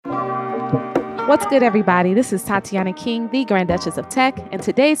What's good, everybody? This is Tatiana King, the Grand Duchess of Tech, and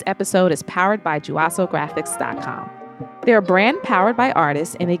today's episode is powered by JuasoGraphics.com. They're a brand powered by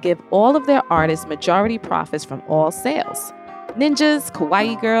artists, and they give all of their artists majority profits from all sales. Ninjas,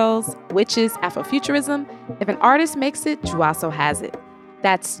 kawaii girls, witches, Afrofuturism. If an artist makes it, Juaso has it.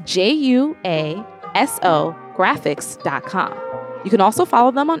 That's JUASO graphics.com. You can also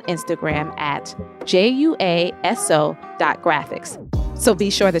follow them on Instagram at JUASO.graphics. So be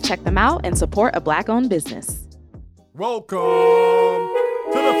sure to check them out and support a Black-owned business. Welcome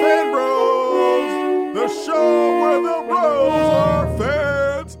to the Fan Bros, the show where the bros are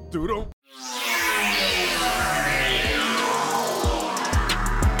fans. Doodle.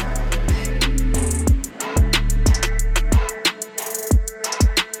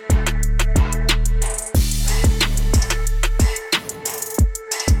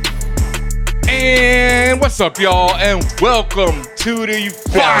 And what's up, y'all, and welcome to the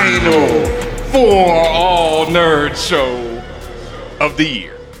final ForAllNerds show of the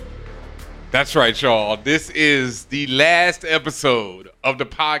year. That's right, y'all. This is the last episode of the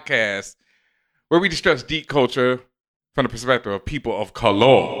podcast where we discuss geek culture from the perspective of people of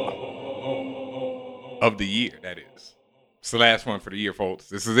color of the year, that is. It's the last one for the year, folks.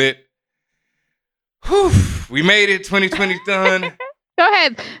 This is it. Whew. We made it. 2020 done. Go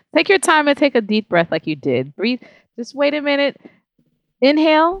ahead. Take your time and take a deep breath like you did. Breathe. Just wait a minute.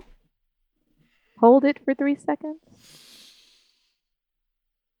 Inhale. Hold it for 3 seconds.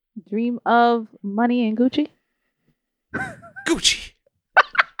 Dream of money and Gucci. Gucci.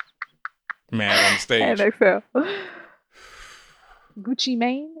 Mad on the stage. And exhale. Gucci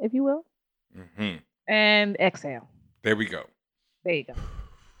Mane, if you will. Mm-hmm. And exhale. There we go. There you go.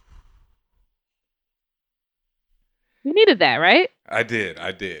 You needed that, right? I did.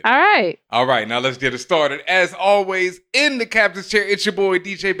 All right. All right, now let's get it started. As always, in the captain's chair, it's your boy,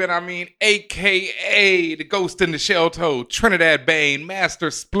 DJ Benhameen, a.k.a. the Ghost in the Shell Toe, Trinidad Bane, Master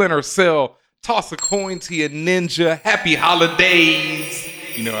Splinter Cell, Toss a Coin to your ninja, Happy Holidays.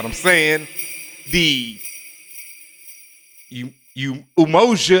 You know what I'm saying? The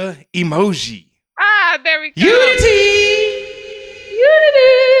emoji. Ah, there we go. Unity.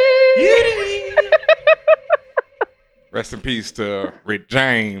 Rest in peace to Rick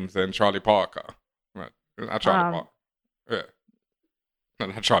James and Charlie Parker. Not Charlie Parker. Yeah. No,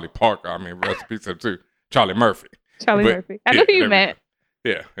 not Charlie Parker. I mean, rest in peace to him too. Charlie Murphy. Murphy. I know who you meant.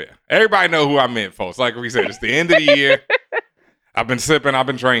 Yeah. Everybody know who I meant, folks. Like we said, it's the end of the year. I've been sipping, I've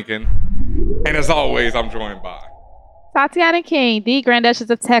been drinking. And as always, I'm joined by Tatiana King, the Grand Duchess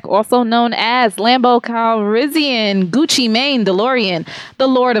of Tech, also known as Lambo Calrissian, Gucci Mane DeLorean, the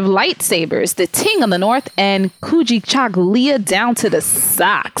Lord of Lightsabers, the Ting of the North, and Kuji Chagulia down to the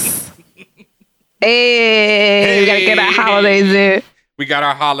socks. Hey, we gotta get our holidays in. We got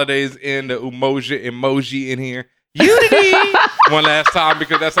our holidays in, the emoji in here. Unity! One last time,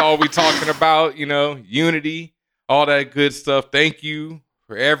 because that's all we talking about, unity, all that good stuff. Thank you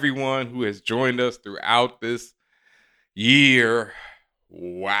for everyone who has joined us throughout this year.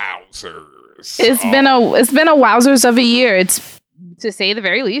 Wowzers. It's been a wowzers of a year. It's, to say the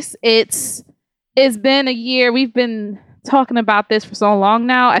very least. It's been a year. We've been talking about this for so long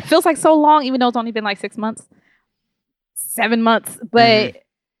now. It feels like so long, even though it's only been like 6 months, 7 months. But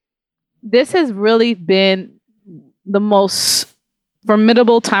this has really been the most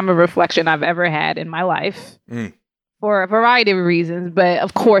formidable time of reflection I've ever had in my life for a variety of reasons. But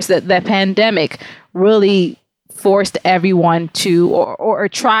of course, that pandemic really forced everyone to, or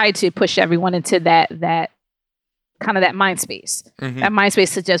tried to push everyone into that kind of that mind space. That mind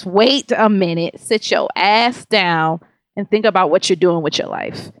space to just wait a minute, sit your ass down, and think about what you're doing with your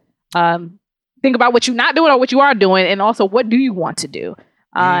life. Think about what you're not doing or what you are doing, and also what do you want to do.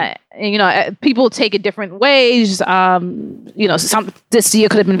 And people take it different ways. This year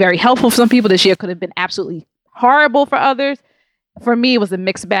could have been very helpful for some people. This year could have been absolutely horrible for others. For me, it was a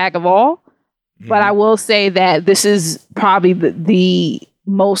mixed bag of all. But I will say that this is probably the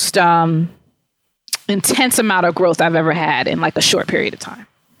most intense amount of growth I've ever had in like a short period of time.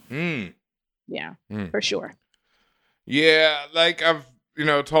 Yeah, for sure. Yeah, like I've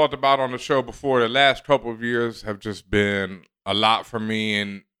talked about on the show before, the last couple of years have just been a lot for me.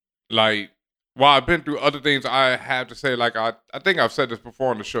 And like, while I've been through other things, I have to say, like, I think I've said this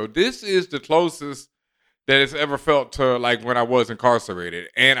before on the show, this is the closest that it's ever felt to like when I was incarcerated.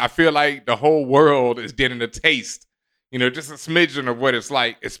 And I feel like the whole world is getting a taste, just a smidgen of what it's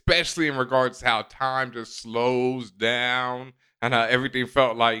like, especially in regards to how time just slows down and how everything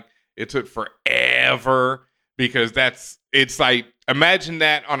felt like it took forever, because it's like, imagine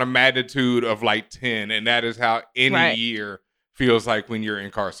that on a magnitude of like 10, and that is how any year feels like when you're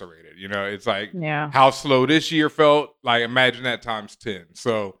incarcerated. You know, it's like Yeah. how slow this year felt. Like imagine that times 10.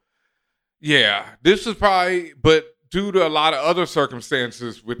 So yeah, this is probably, but due to a lot of other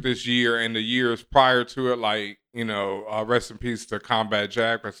circumstances with this year and the years prior to it, like, you know, rest in peace to Combat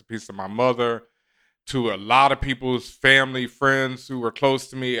Jack, rest in peace to my mother, to a lot of people's family, friends who were close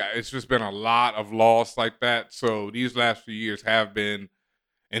to me. It's just been a lot of loss like that. So these last few years have been,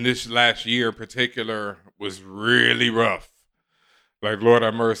 and this last year in particular was really rough. Like, Lord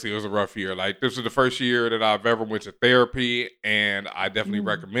have mercy, it was a rough year. Like, this is the first year that I've ever went to therapy, and I definitely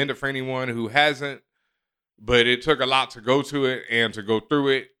recommend it for anyone who hasn't. But it took a lot to go to it and to go through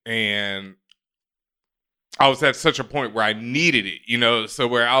it, and I was at such a point where I needed it, you know? So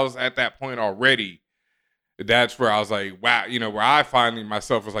where I was at that point already, that's where I was like, wow, you know, where I finally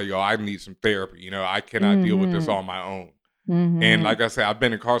myself was like, yo, I need some therapy. You know, I cannot deal with this on my own. And like I said, I've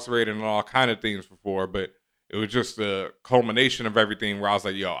been incarcerated and all kind of things before, but it was just the culmination of everything where I was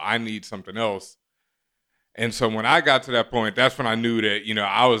like, yo, I need something else. And so when I got to that point, that's when I knew that, you know,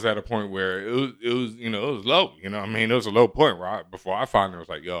 I was at a point where it was, you know, it was low. You know what I mean? It was a low point where before I finally was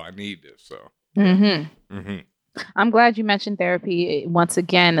like, yo, I need this. So, I'm glad you mentioned therapy. Once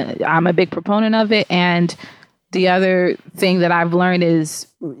again, I'm a big proponent of it. And the other thing that I've learned is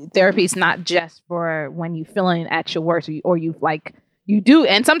therapy is not just for when you're feeling at your worst or you like, you do.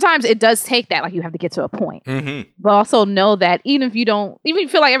 And sometimes it does take that, like you have to get to a point. But also know that even if you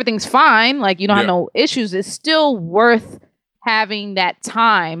feel like everything's fine, like you don't have no issues, it's still worth having that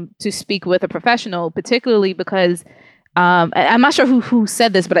time to speak with a professional, particularly because I'm not sure who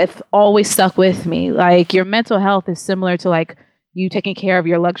said this, but it's always stuck with me. Like your mental health is similar to like you taking care of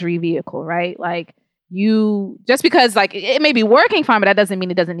your luxury vehicle, right? Like you, just because like it may be working fine, but that doesn't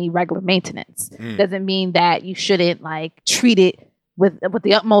mean it doesn't need regular maintenance. Doesn't mean that you shouldn't like treat it with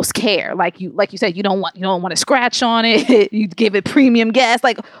the utmost care. Like you said, you don't want to scratch on it. You give it premium gas,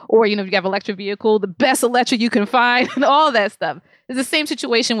 like, or, you know, if you have an electric vehicle, the best electric you can find and all that stuff. It's the same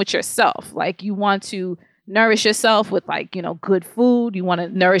situation with yourself. Like you want to nourish yourself with like, you know, good food. You want to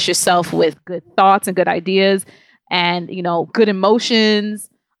nourish yourself with good thoughts and good ideas and, you know, good emotions,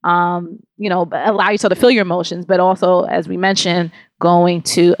 you know, allow yourself to feel your emotions, but also, as we mentioned, going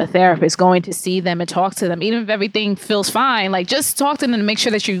to a therapist, going to see them and talk to them, even if everything feels fine, like just talk to them and make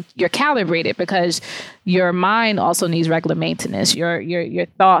sure that you're calibrated, because your mind also needs regular maintenance. Your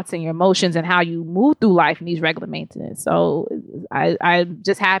thoughts and your emotions and how you move through life needs regular maintenance. So I'm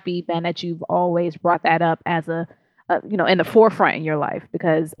just happy, Ben, that you've always brought that up as a you know, in the forefront in your life,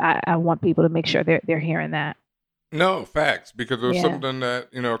 because I want people to make sure they're hearing that. No, facts, because it was something that,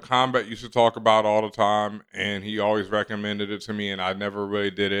 you know, Combat used to talk about all the time, and he always recommended it to me, and I never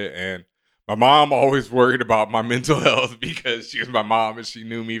really did it. And my mom always worried about my mental health because she was my mom and she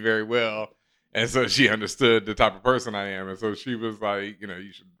knew me very well. And so she understood the type of person I am. And so she was like, you know,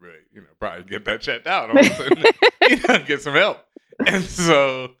 you should really, you know, probably get that checked out. You know, get some help. And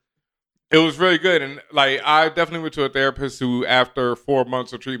so it was really good. And like, I definitely went to a therapist who, after 4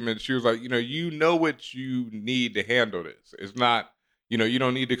 months of treatment, she was like, you know what you need to handle this. It's not, you know, you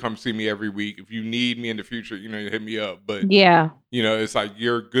don't need to come see me every week. If you need me in the future, you know, you hit me up. But, you know, it's like,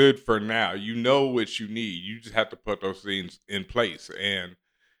 you're good for now. You know what you need. You just have to put those things in place. And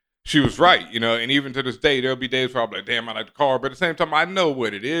she was right, you know, and even to this day, there'll be days where I'll be like, damn, I like the car. But at the same time, I know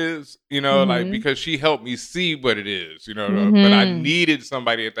what it is, you know, like, because she helped me see what it is, you know, but I needed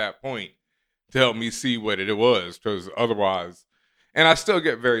somebody at that point to help me see what it was, because otherwise, and I still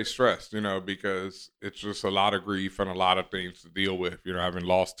get very stressed, you know, because it's just a lot of grief and a lot of things to deal with, you know, having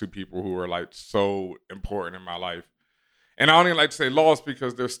lost two people who were like so important in my life. And I don't even like to say lost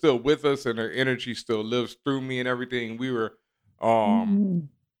because they're still with us and their energy still lives through me and everything. We were on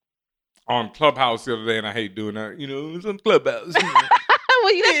Clubhouse the other day, and I hate doing that, you know, it was on Clubhouse. You know.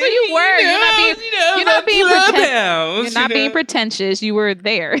 Well, that's where you were. You're not being pretentious. You were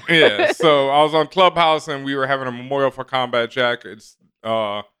there. Yeah. So I was on Clubhouse, and we were having a memorial for Combat Jack. It's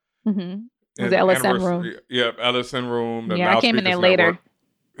was the LSN room. Yep, LSN room. Yeah, I came in there later.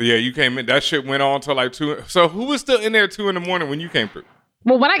 Yeah, you came in. That shit went on till like 2. So who was still in there at 2 a.m. when you came through?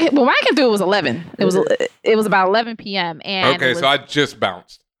 Well, when I came through, it was 11. It was about 11 p.m. And okay, so I just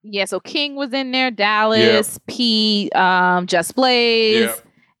bounced. Yeah, so King was in there, Dallas, P, Just Blaze,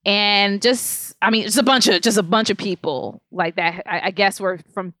 and just a bunch of people like that. I guess were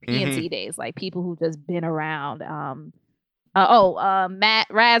from PNC days, like people who just been around. Matt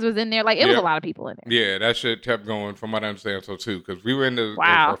Raz was in there. Like it was a lot of people in there. Yeah, that shit kept going from what I understand. So too, because we were in there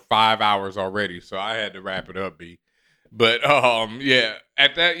for 5 hours already, so I had to wrap it up. But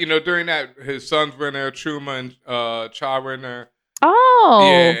at that, you know, during that, his sons were in there, Truma and Cha were in there. Oh.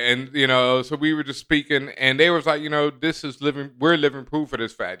 Yeah, and so we were just speaking, and they was like, this is we're living proof of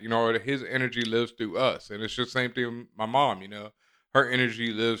this fact. His energy lives through us, and it's just the same thing with my mom. Her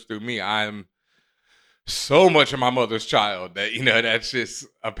energy lives through me. I'm so much of my mother's child that that's just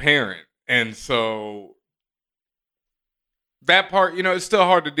apparent, and so that part, it's still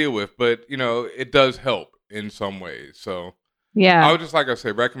hard to deal with, but it does help in some ways. So yeah, I would just, like I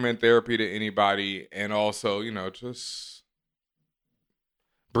said, recommend therapy to anybody, and also just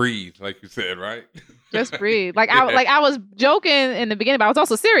breathe, like you said, right? Just breathe. Like I was joking in the beginning, but I was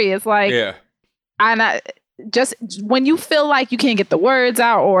also serious. Like, yeah, just when you feel like you can't get the words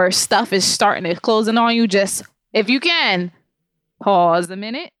out or stuff is starting to closing on you, just if you can pause a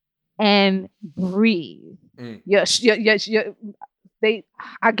minute and breathe. I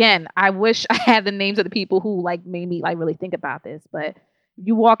wish I had the names of the people who like made me like really think about this, but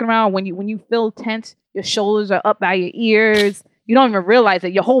you walking around when you feel tense, your shoulders are up by your ears, you don't even realize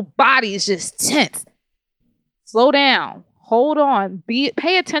that your whole body is just tense. Slow down, hold on,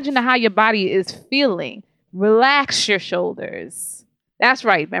 pay attention to how your body is feeling. Relax your shoulders. That's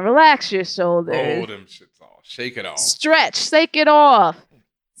right, man. Relax your shoulders. Roll them shits off. Shake it off. Stretch. Shake it off.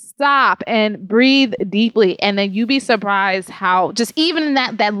 Stop and breathe deeply. And then you'd be surprised how, just even in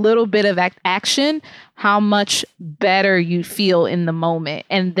that little bit of action, how much better you feel in the moment.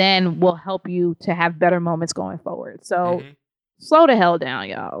 And then will help you to have better moments going forward. So slow the hell down,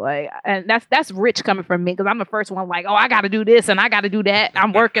 y'all. Like, and that's rich coming from me, because I'm the first one like, oh, I got to do this and I got to do that.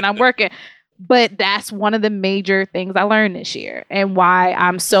 I'm working. But that's one of the major things I learned this year, and why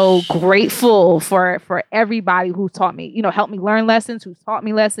I'm so grateful for everybody who taught me, helped me learn lessons, who's taught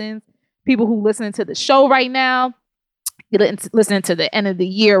me lessons, people who listening to the show right now, listening to the end of the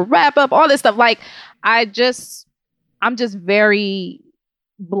year wrap up, all this stuff. Like, I'm just very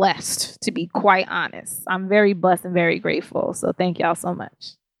blessed, to be quite honest. I'm very blessed and very grateful. So thank y'all so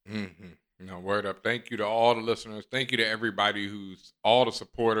much. Mm-hmm. Word up. Thank you to all the listeners. Thank you to everybody all the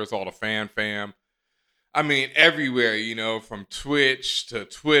supporters, all the fam. I mean, everywhere, from Twitch to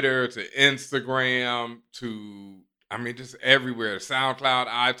Twitter to Instagram to, just everywhere. SoundCloud,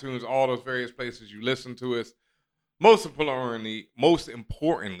 iTunes, all those various places you listen to us. Most importantly,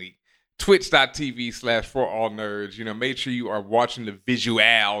 twitch.tv/ForAllNerds. Make sure you are watching the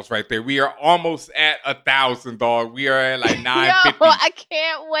visuals right there. We are almost at 1,000, dog. We are at like 950. Yo, I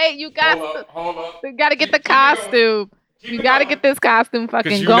can't wait. You guys, hold up. We got to get the costume. You got to get this costume fucking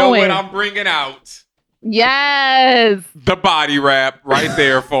going. You know what I'm bringing out? Yes. The body wrap right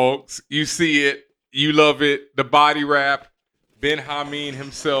there, folks. You see it. You love it. The body wrap. Benhameen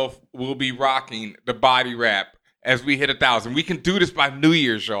himself will be rocking the body wrap as we hit 1,000. We can do this by New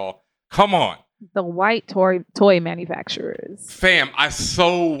Year's, y'all. Come on. The white toy manufacturers. Fam, I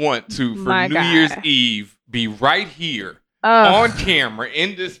so want to, for New Year's Eve, be right here on camera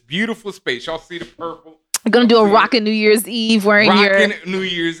in this beautiful space. Y'all see the purple? I'm going to do a rockin' New Year's Eve wearing New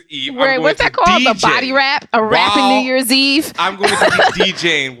Year's Eve. What's that called? DJ. The body wrap? Rapping New Year's Eve? I'm going to be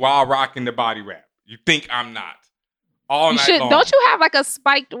DJing while rocking the body wrap. You think I'm not? All night long. Don't you have like a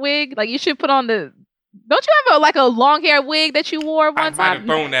spiked wig? Like, you should put on don't you have a long hair wig that you wore one time? I might have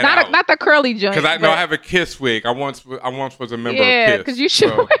thrown that out. Not the curly joint. Because I have a Kiss wig. I once was a member of Kiss. Yeah, because you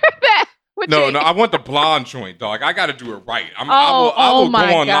should wear that. No, I want the blonde joint, dog. I got to do it right. I will go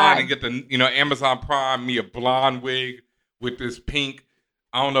online and get the Amazon Prime me a blonde wig with this pink.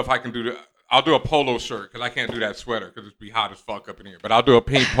 I don't know if I can do that. I'll do a polo shirt because I can't do that sweater because it'd be hot as fuck up in here. But I'll do a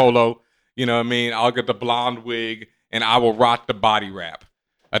pink polo. You know what I mean? I'll get the blonde wig and I will rock the body wrap.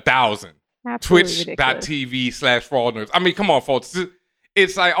 1,000. Twitch.tv/ForAllNerds. Come on, folks.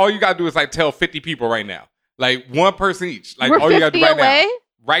 It's like all you gotta do is like tell 50 people right now, like one person each. Like all you gotta do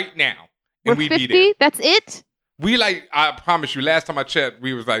right now, and we 50? Be there. That's it. I promise you. Last time I checked,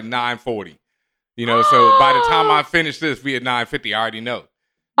 we was like 940. So by the time I finish this, we at 950. I already know.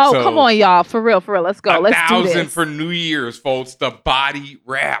 Oh, so, come on, y'all. For real. Let's go. Let's do this. 1,000 for New Year's, folks. The body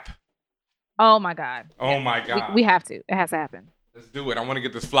wrap. Oh my God. Oh my God. We have to. It has to happen. Let's do it. I want to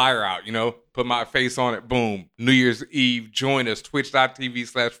get this flyer out, put my face on it. Boom. New Year's Eve. Join us.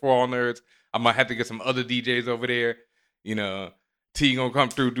 Twitch.tv/ForAllNerds. I'm going to have to get some other DJs over there. T going to come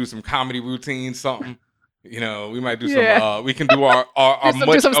through, do some comedy routine, something. We might do some, we can do our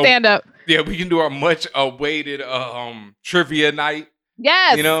do some stand up. Yeah, we can do our much awaited trivia night.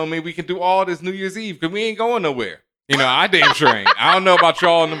 Yes. We can do all this New Year's Eve because we ain't going nowhere. I damn sure ain't. I don't know about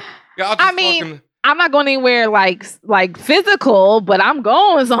y'all. Y'all just I'm not going anywhere like physical, but I'm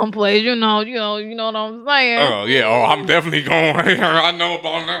going someplace. You know what I'm saying? Oh yeah. Oh, I'm definitely going. I know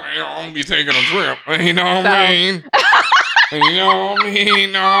about that. I'm gonna be taking a trip. You know what I mean? You know what I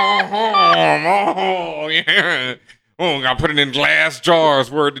mean? Oh yeah. I put it in glass jars.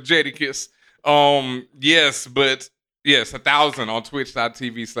 Word to Jadakiss. Yes, 1,000 on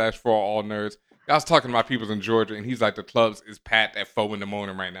twitch.tv/ForAllNerds. I was talking about people in Georgia, and he's like, the clubs is packed at 4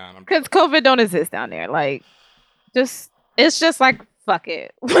 a.m. right now. Because COVID don't exist down there. Like, it's just like, fuck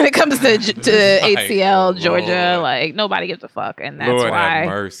it. When it comes to HCL, Georgia, like, nobody gives a fuck. And that's Lord why have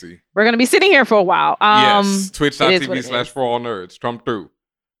mercy. We're going to be sitting here for a while. Yes, twitch.tv/ForAllNerds. Come through.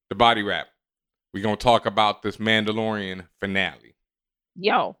 The body wrap. We're going to talk about this Mandalorian finale.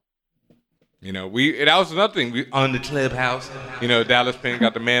 Yo. You know, that was another thing. We on the Clubhouse. You know, Dallas Penn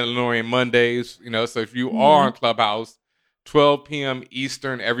got the Mandalorian Mondays. You know, so if you are on Clubhouse, 12 p.m.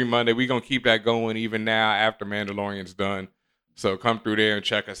 Eastern every Monday, we're going to keep that going even now after Mandalorian's done. So come through there and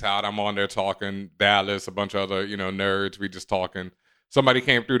check us out. I'm on there talking. Dallas, a bunch of other, nerds. We just talking. Somebody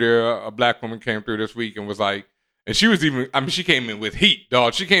came through there. A black woman came through this week and was like, and she was she came in with heat,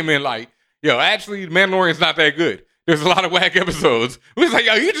 dog. She came in like, yo, actually, Mandalorian's not that good. There's a lot of whack episodes. We was like,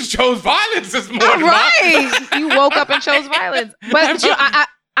 yo, you just chose violence this morning. Right. You woke up and chose violence. But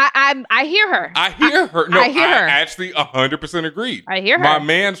I hear her. I hear her. No, I hear her. Actually 100% agreed. I hear her. My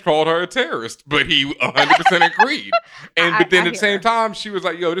man's called her a terrorist, but he 100% agreed. But then at the same time, she was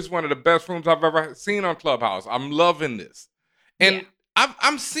like, yo, this is one of the best rooms I've ever seen on Clubhouse. I'm loving this. And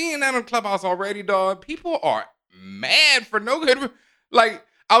I'm seeing that on Clubhouse already, dog. People are mad for no good. Like,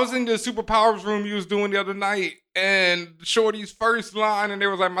 I was in the superpowers room you was doing the other night, and Shorty's first line, and they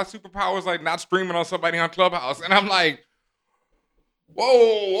was like, my superpower is like not streaming on somebody on Clubhouse. And I'm like,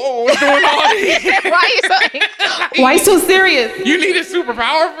 whoa, what's going on here? Why so serious? You need a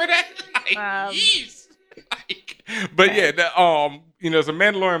superpower for that? Yeesh. But yeah, so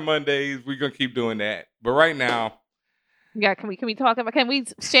Mandalorian Mondays, we're gonna keep doing that. But right now, can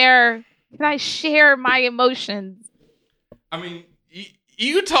I share my emotions? I mean,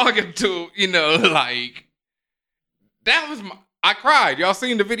 you talking to, like, that was I cried. Y'all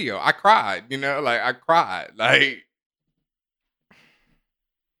seen the video. I cried, I cried. Like,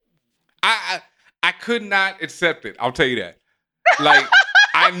 I could not accept it. I'll tell you that. Like,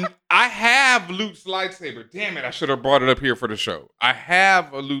 I have Luke's lightsaber. Damn it, I should have brought it up here for the show. I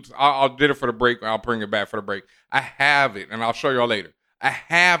have a Luke's. I'll did it for the break. I'll bring it back for the break. I have it, and I'll show y'all later. I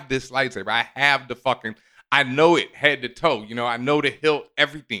have this lightsaber. I have the fucking... I know it head to toe. I know the hilt,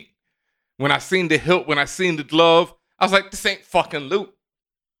 everything. When I seen the hilt, when I seen the glove, I was like, this ain't fucking Luke.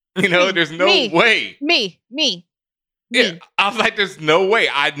 There's no way. Me. Yeah, I was like, there's no way.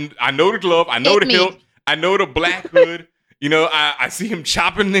 I know the glove. I know the hilt. I know the black hood. I see him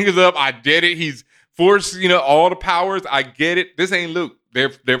chopping niggas up. I get it. He's forced, all the powers. I get it. This ain't Luke.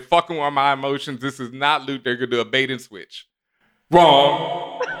 They're fucking with my emotions. This is not Luke. They're going to do a bait and switch.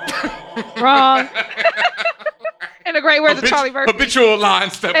 Wrong. In the great words of Charlie Murphy. Habitual line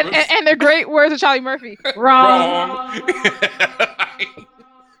steppers. And the great words of Charlie Murphy. Wrong.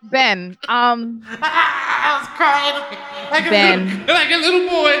 Ben. I was crying like a little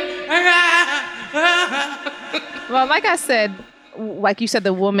boy. Well, like I said, like you said,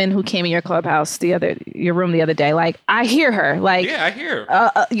 the woman who came in your clubhouse your room the other day, like, I hear her. Like, yeah, I hear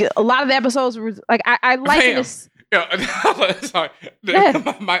her. A lot of the episodes were like, I like this. Yeah, sorry. This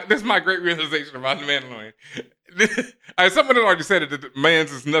is my great realization about the Mandalorian. Someone had already said it, that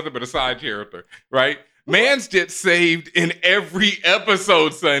Mans is nothing but a side character, right? Mans gets saved in every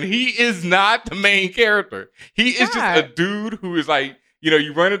episode, son. He is not the main character. He is just a dude who is like,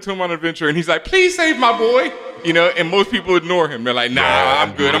 you run into him on an adventure and he's like, please save my boy. And most people ignore him. They're like, nah,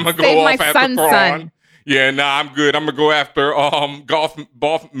 I'm good. I'm going to go off after Thrawn. Yeah, nah, I'm good. I'm gonna go after Golf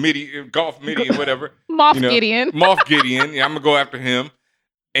Midi, whatever. Gideon. Moff Gideon. Yeah, I'm gonna go after him.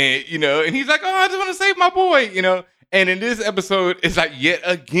 And and he's like, oh, I just want to save my boy. And in this episode, it's like yet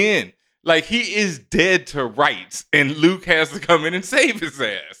again, like he is dead to rights, and Luke has to come in and save his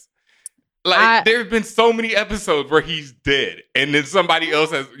ass. Like there have been so many episodes where he's dead, and then somebody else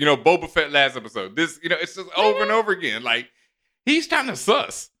has, Boba Fett last episode. This, it's just over and over again. Like he's trying to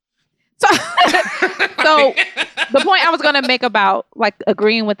sus. So the point I was going to make about like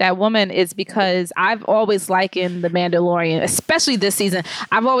agreeing with that woman is because I've always likened the Mandalorian, especially this season,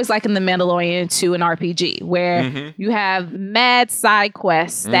 I've always likened the Mandalorian to an RPG where you have mad side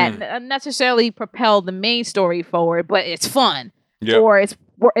quests that necessarily propel the main story forward, but it's fun or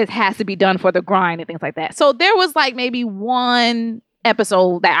it has to be done for the grind and things like that. So there was like maybe one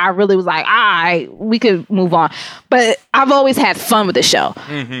episode that I really was like, all right, we could move on. But I've always had fun with the show.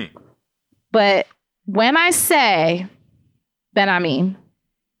 But when I say, Benhameen,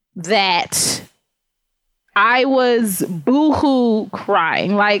 that I was boohoo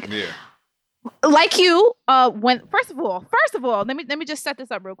crying, like you, when first of all, let me just set this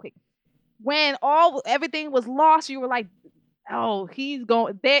up real quick. when everything was lost, you were like, oh, he's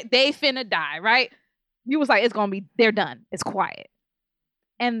going, they finna die, right? You was like, it's gonna be, they're done. It's quiet.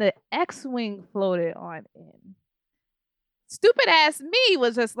 And the X-Wing floated on in. Stupid ass me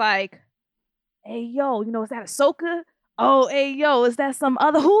was just like, hey, yo, is that Ahsoka? Oh, hey, yo, is that some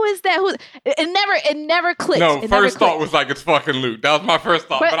other? Who is that? It never clicked. No, first thought was like, it's fucking Luke. That was my first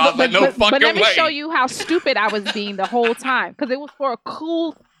thought. But I was like, no fucking way. But let me show you how stupid I was being the whole time. Because it was for a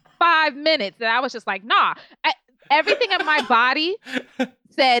cool 5 minutes. And I was just like, nah. Everything in my body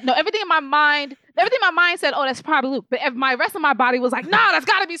said, no, everything in my mind said, oh, that's probably Luke. But my rest of my body was like, nah, that's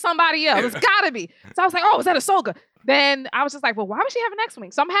got to be somebody else. It's got to be. So I was like, oh, is that Ahsoka? Then I was just like, well, why would she have an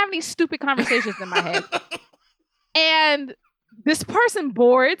X-Wing? So I'm having these stupid conversations in my head. And this person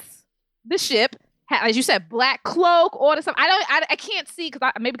boards the ship, as you said, black cloak, all this stuff. I can't see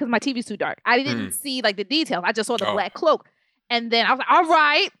maybe because my TV's too dark. I didn't see like the details. I just saw the black cloak. And then I was like, all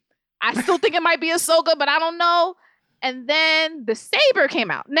right. I still think it might be Ahsoka, but I don't know. And then the saber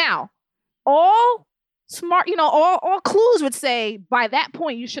came out. Now, all smart, all clues would say by that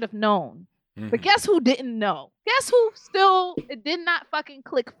point you should have known. But guess who didn't know? Guess who still it did not fucking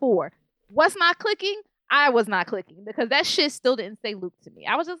click for? What's not clicking? I was not clicking because that shit still didn't say Luke to me.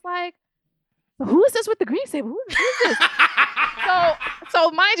 I was just like, who is this with the green saber? Who is this?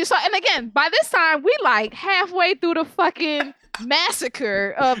 so mind you, and again, by this time we like halfway through the fucking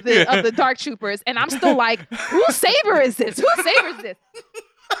massacre of the Dark Troopers, and I'm still like, whose saber is this? Whose saber is this?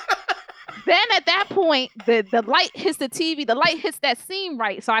 Then at that point, the light hits the TV, the light hits that seam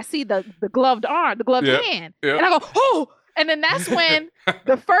right, so I see the gloved arm, the gloved hand, and I go, oh. And then that's when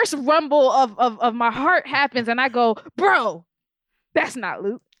the first rumble of my heart happens, and I go, bro, that's not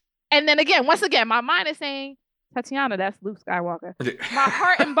Luke. And then once again, my mind is saying, Tatiana, that's Luke Skywalker. My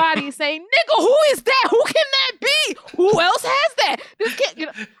heart and body is saying, nigga, who is that? Who can that be? Who else has that? This kid,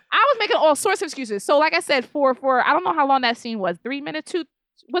 I was making all sorts of excuses. So like I said, for I don't know how long that scene was. 3 minutes,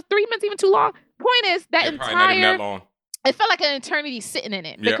 was 3 minutes even too long? Point is, that entire, not even that long. It felt like an eternity sitting in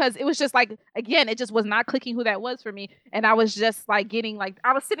it because it was just like, again, it just was not clicking who that was for me. And I was just like getting like,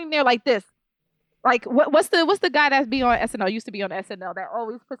 I was sitting there like this. Like, what's the guy that's be on SNL, used to be on SNL, that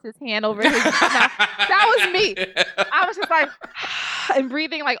always puts his hand over his mouth? That was me. I was just like, and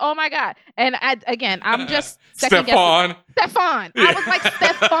breathing like, oh my God. And I'm just second guessing. Stefan. I was like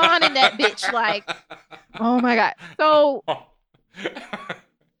Stefan in that bitch. Like, oh my God. So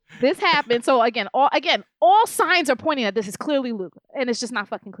this happened. So all signs are pointing that this is clearly Luke, and it's just not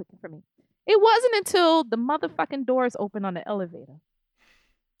fucking clicking for me. It wasn't until the motherfucking doors opened on the elevator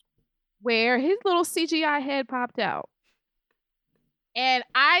where his little CGI head popped out. And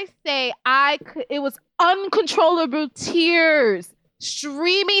I say it was uncontrollable tears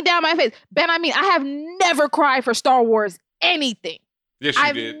streaming down my face. Benhameen, I have never cried for Star Wars anything. Yes,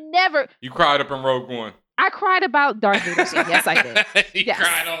 you did. Never. You cried up in Rogue One. I cried about Darth Vader scene. Yes, I did. You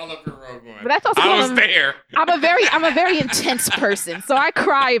cried all up in Rogue One. But that's also I was there. I'm a very intense person, so I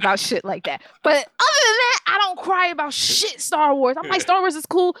cry about shit like that. But other than that, I don't cry about shit Star Wars. I'm like, Star Wars is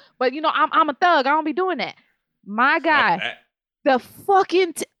cool, but I'm a thug. I don't be doing that. My guy, the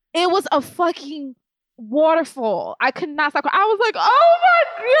fucking it was a fucking waterfall. I could not stop. I was like, oh my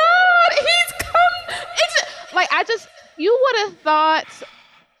God, he's come. It's like you would have thought.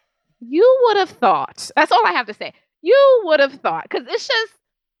 That's all I have to say. You would have thought, because it's just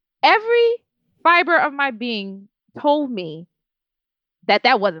every fiber of my being told me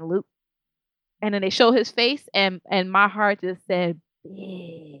that wasn't Luke. And then they show his face, and my heart just said,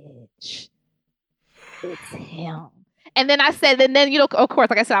 bitch, it's him. And then I said, of course,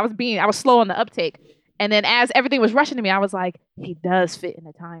 like I said, I was slow on the uptake. And then as everything was rushing to me, I was like, he does fit in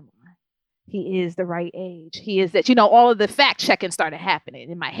the timeline. He is the right age. He is that, all of the fact checking started happening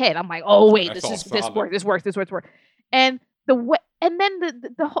in my head. I'm like, oh wait, this works. And the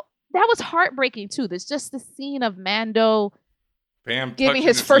whole, that was heartbreaking too. There's just the scene of Mando giving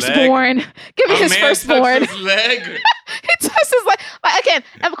his firstborn, leg. His leg. He touches his leg. Like, again,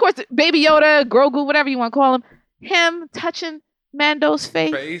 and of course, Baby Yoda, Grogu, whatever you want to call him touching Mando's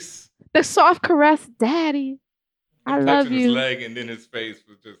face. The soft caress, Daddy. I love you. His leg, and then his face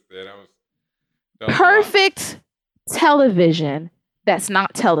was just there. That was perfect television. That's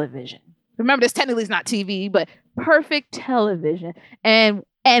not television. Remember, this technically is not TV, but perfect television. And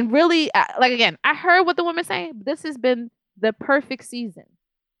really, I heard what the woman's saying. This has been the perfect season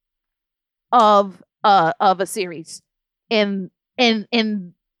of a series in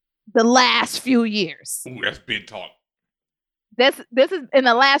the last few years. Ooh, that's big talk. This is in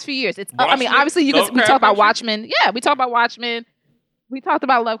the last few years. It's Obviously we talk about Watchmen. Yeah, we talk about Watchmen. we talked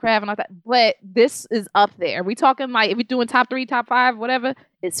about Lovecraft and all that, but this is up there. We talking like if we're doing top 3, top 5, whatever,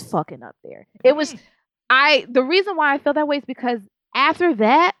 it's fucking up there. It was the reason why I feel that way is because after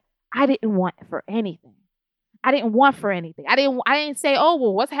that, I didn't want for anything. I didn't say, oh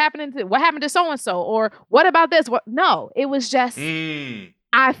well, what happened to so and so, or what about this? No, it was just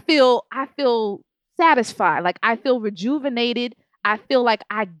I feel satisfied. Like I feel rejuvenated. I feel like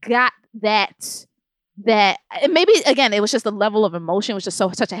I got that and maybe again it was just the level of emotion. It was just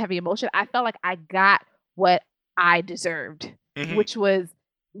such a heavy emotion. I felt like I got what I deserved, which was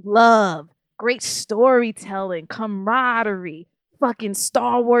love, great storytelling, camaraderie, fucking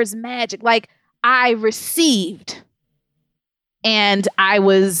Star Wars magic. Like I received, and I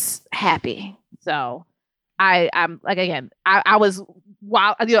was happy. So I'm like again, I was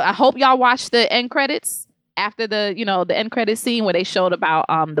wow. I hope y'all watched the end credits after the the end credits scene where they showed about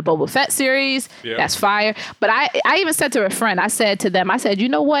the Boba Fett series. Yeah. That's fire. But I even said to a friend, I said to them, I said, you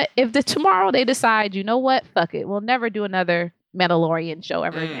know what? If tomorrow they decide, you know what, fuck it, we'll never do another Mandalorian show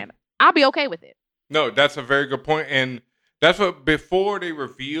ever again, I'll be okay with it. No, that's a very good point. And that's what, before they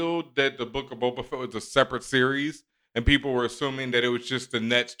revealed that the Book of Boba Fett was a separate series and people were assuming that it was just the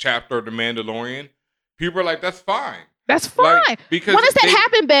next chapter of The Mandalorian, people were like, that's fine. That's fine. Like, because when does that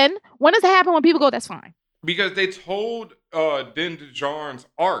happen, Ben? When does that happen when people go, that's fine? Because they told Din Djarin's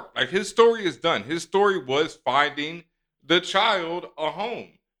arc. Like, his story is done. His story was finding the child a home.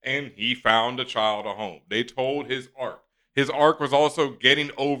 And he found the child a home. They told his arc. His arc was also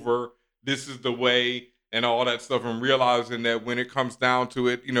getting over this is the way and all that stuff, and realizing that when it comes down to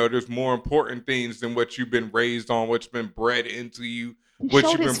it, there's more important things than what you've been raised on, what's been bred into you, what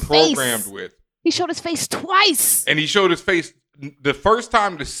you've been programmed with. He showed his face twice. And he showed his face the first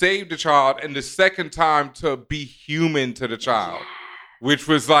time to save the child and the second time to be human to the child, which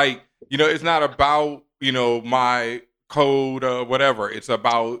was like, it's not about, my code or whatever. It's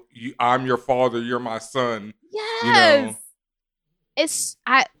about, I'm your father, you're my son. Yes.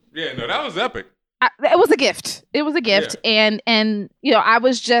 Yeah, no, that was epic. It was a gift. It was a gift. Yeah. And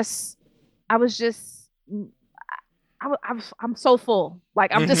I'm so full.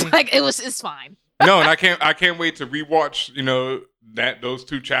 Like, I'm just like, it's fine. No, and I can't wait to rewatch, those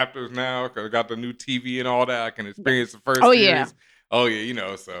 2 chapters now, because I got the new TV and all that. I can experience the first series. Yeah. Oh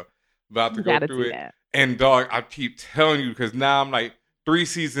yeah, so about to go through it. That. And dog, I keep telling you, because now I'm like 3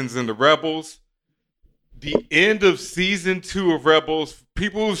 seasons into Rebels. The end of season 2 of Rebels,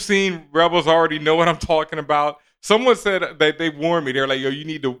 people who've seen Rebels already know what I'm talking about. Someone said that they warned me. They're like, yo, you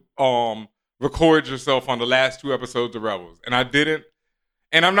need to record yourself on the last 2 episodes of Rebels. And I didn't.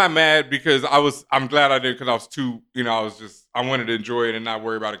 And I'm not mad because I'm glad I did, because I was too, I wanted to enjoy it and not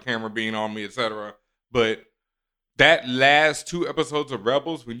worry about a camera being on me, etc. But that last 2 episodes of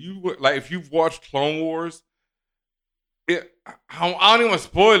Rebels, when if you've watched Clone Wars, I don't even want to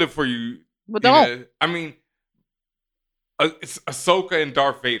spoil it for you. But don't. I mean, it's Ahsoka and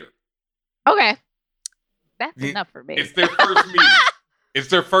Darth Vader. Okay. That's enough for me. It's their first meeting. It's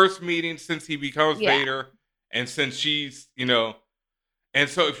their first meeting since he becomes Vader, and since she's, and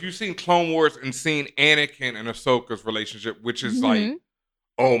so if you've seen Clone Wars and seen Anakin and Ahsoka's relationship, which is like,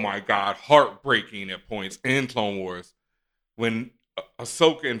 oh my God, heartbreaking at points in Clone Wars, when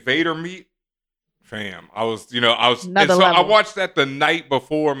Ahsoka and Vader meet, fam, I watched that the night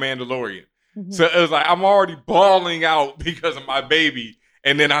before Mandalorian. So it was like, I'm already bawling out because of my baby.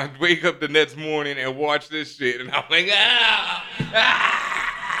 And then I wake up the next morning and watch this shit. And I'm like,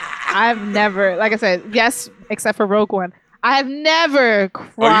 I've never, like I said, yes, except for Rogue One. I have never cried.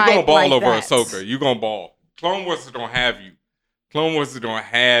 Oh, you're going to bawl over that. Ahsoka. You're going to bawl. Clone Wars is going to have you. Clone Wars is going to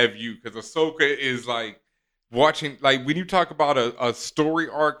have you. Because Ahsoka is like watching, like when you talk about a story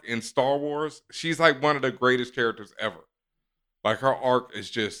arc in Star Wars, she's like one of the greatest characters ever. Like her arc is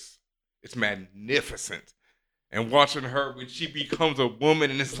just, it's magnificent. And watching her when she becomes a woman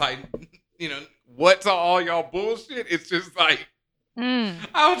and it's like, what's all y'all bullshit? It's just like,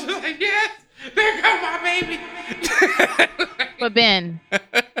 I was just like, yes, there goes my baby. But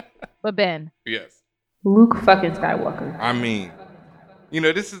Ben. Yes. Luke fucking Skywalker. I mean,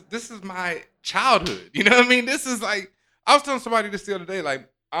 this is my childhood. You know what I mean? This is like, I was telling somebody this the other day, like,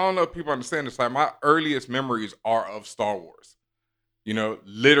 I don't know if people understand this. Like, my earliest memories are of Star Wars.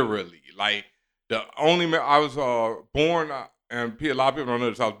 Literally, like the only I was born, and a lot of people don't know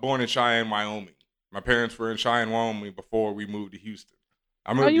this. I was born in Cheyenne, Wyoming. My parents were in Cheyenne, Wyoming before we moved to Houston.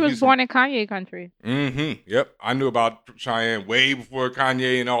 You was born in Kanye country. Yep, I knew about Cheyenne way before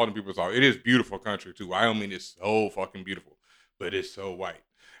Kanye and all the people saw. It is beautiful country too. Wyoming is so fucking beautiful, but it's so white.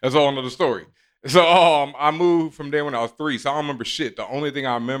 That's all another story. So I moved from there when I was 3, so I don't remember shit. The only thing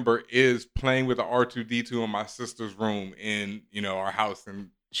I remember is playing with the R2-D2 in my sister's room in, our house in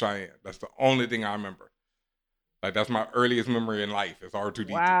Cheyenne. That's the only thing I remember. Like, that's my earliest memory in life is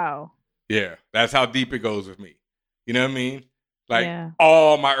R2-D2. Wow. Yeah, that's how deep it goes with me. You know what I mean? Like,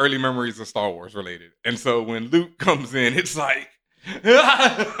 all my early memories are Star Wars related. And so when Luke comes in, it's like...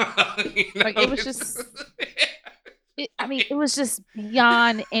 Like, it was just... it was just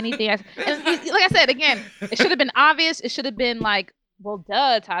beyond anything. And like I said, again, it should have been obvious. It should have been like, well,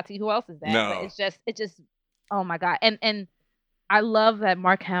 duh, Tati, who else is that? No. But it just, oh my God. And I love that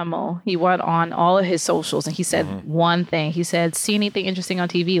Mark Hamill, he went on all of his socials and he said one thing. He said, see anything interesting on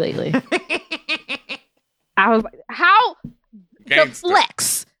TV lately? I was like, how? Gangster. The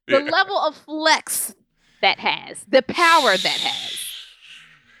flex, the level of flex that has, the power that has.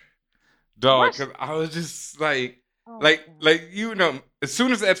 Dog, because I was just like, as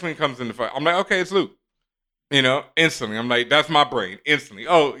soon as the X-Wing comes in the fight, I'm like, okay, it's Luke. Instantly. I'm like, that's my brain. Instantly.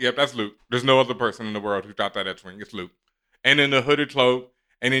 Oh, yep, that's Luke. There's no other person in the world who got that X-Wing. It's Luke. And then the hooded cloak,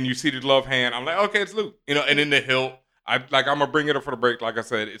 and then you see the glove hand. I'm like, okay, it's Luke. And then the hilt. I'm gonna bring it up for the break. Like I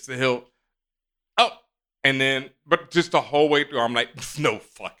said, it's the hilt. Oh, and then, but just the whole way through, I'm like, there's no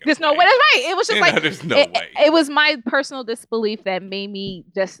fucking There's no way. That's right. It was just there's no way. It was my personal disbelief that made me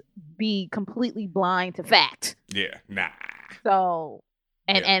just be completely blind to fact. Yeah, nah. So,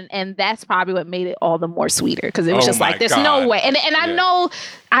 and that's probably what made it all the more sweeter because it was just like, there's no way. And I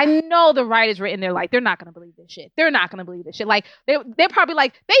know the writers were in there like, they're not gonna believe this shit. They're not gonna believe this shit. Like they're probably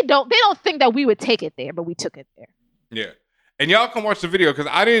like, they don't think that we would take it there, but we took it there. Yeah. And y'all can watch the video because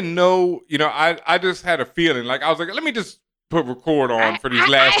I didn't know, I just had a feeling. Like, I was like, let me just put record on for these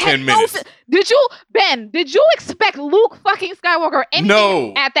last 10 minutes. Did you expect Luke fucking Skywalker or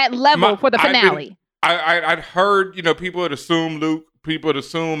anything at that level for the finale? I'd heard, people had assumed Luke, people had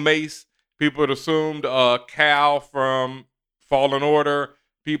assumed Mace, people had assumed Cal from Fallen Order,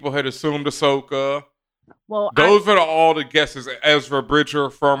 people had assumed Ahsoka. Well, those are all the guesses. Ezra Bridger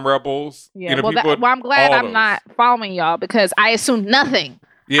from Rebels. Yeah, I'm glad I'm not following y'all because I assumed nothing.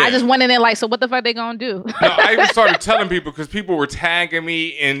 Yeah. I just went in there like, so what the fuck they gonna do? No, I even started telling people because people were tagging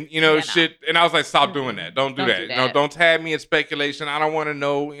me and shit, and I was like, stop doing that. Don't do that. No, don't tag me in speculation. I don't want to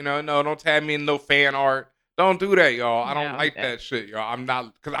know. No, don't tag me in no fan art. Don't do that, y'all. I don't like that shit, y'all. I'm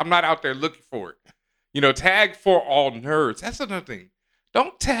not out there looking for it. Tag ForAllNerds. That's another thing.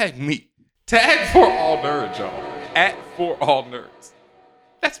 Don't tag me. Tag ForAllNerds, y'all. At ForAllNerds.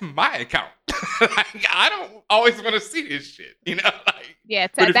 That's my account. I don't always want to see this shit, Yeah,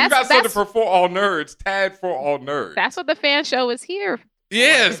 but if you got something for ForAllNerds, tag ForAllNerds. That's what the fan show is here.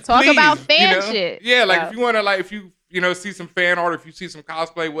 Yes, talk please, about fan shit. Yeah, like if you want to, if you see some fan art, if you see some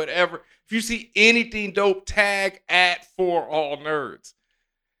cosplay, whatever. If you see anything dope, tag at ForAllNerds.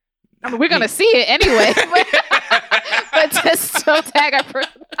 I mean, we're gonna see it anyway, but just don't tag our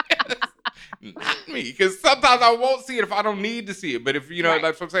person. Not me, because sometimes I won't see it if I don't need to see it. But if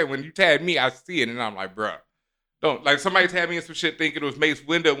that's what I'm saying. When you tag me, I see it, and I'm like, bruh, don't. Like somebody tagged me in some shit thinking it was Mace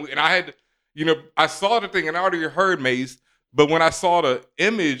Windu, and I had, I saw the thing and I already heard Mace, but when I saw the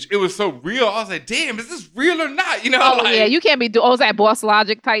image, it was so real. I was like, damn, is this real or not? Yeah, you can't be was that Boss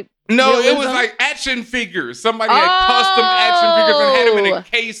Logic type? No, realism? It was like action figures. Somebody had custom action figures and had them in a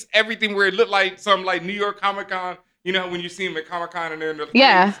case, everything where it looked like some like New York Comic Con. When you see them at Comic Con and they're in the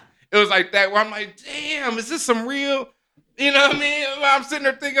place. It was like that where I'm like, damn, is this some real? You know what I mean? I'm sitting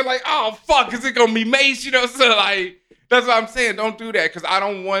there thinking like, oh, fuck, is it going to be Mace? So like, that's what I'm saying. Don't do that because I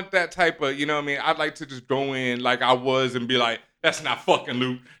don't want that type of, I'd like to just go in like I was and be like, that's not fucking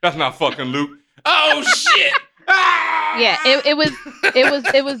Luke. That's not fucking Luke. Oh, shit. Ah! Yeah, it was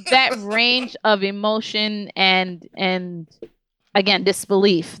that range of emotion and again,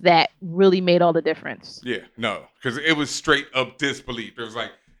 disbelief that really made all the difference. Yeah, no, because it was straight up disbelief. It was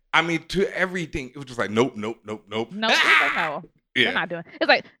like, to everything, it was just like, nope. No, Yeah. They're not doing it. It's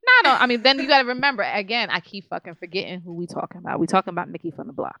like, no. I mean, then you got to remember, again, I keep fucking forgetting who we talking about. We talking about Mickey from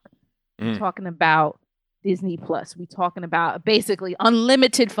the Block. We talking about Disney Plus. We talking about basically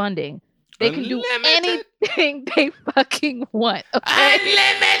unlimited funding. They can do anything they fucking want. Okay?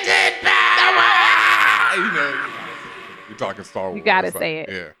 Unlimited power! You're talking Star Wars. You got to say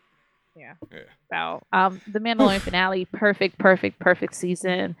it. Yeah. So, the Mandalorian finale, perfect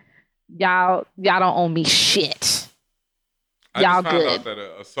season. Y'all don't owe me shit. Y'all good. I just found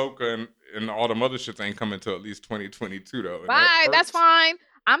out that Ahsoka and all the other shits ain't coming until at least 2022 though. Bye. That's fine.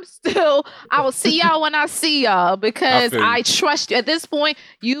 I will see y'all when I see y'all because I trust you. At this point,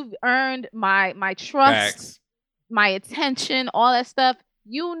 you've earned my trust, Facts. My attention, all that stuff.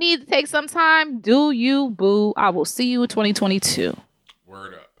 You need to take some time. Do you, boo? I will see you in 2022.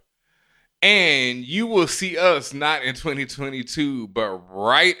 Word up. And you will see us not in 2022, but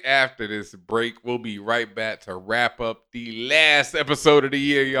right after this break, we'll be right back to wrap up the last episode of the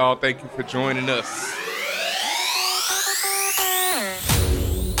year, y'all. Thank you for joining us.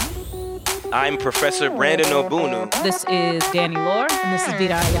 I'm Professor Brandon Obunu. This is Danny Lore, and this is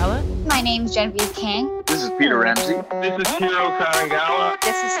Vida Ayala. My name's Genevieve King. This is Peter Ramsey. This is Hiro Karangawa.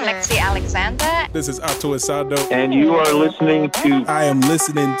 This is Lexi Alexander. This is Ato Asado. And you are listening to... I am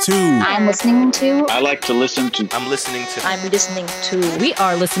listening to... I'm listening to... I like to listen to... I'm listening to... I'm listening to... We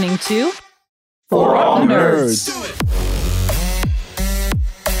are listening to... For All Nerds.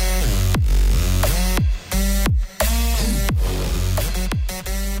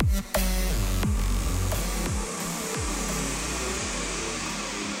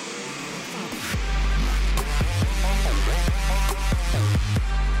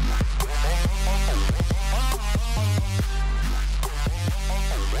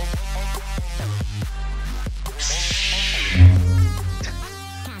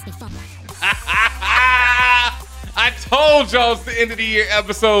 I told y'all it's the end of the year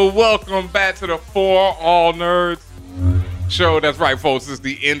episode. Welcome back to the For All Nerds show. That's right, folks. It's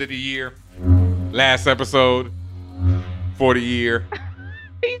the end of the year. Last episode for the year.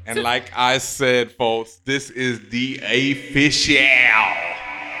 And like I said, folks, this is the official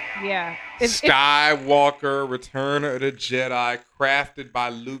Skywalker, Return of the Jedi, crafted by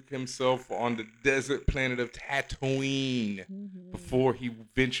Luke himself on the desert planet of Tatooine before he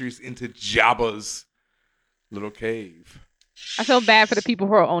ventures into Jabba's little cave. I feel bad for the people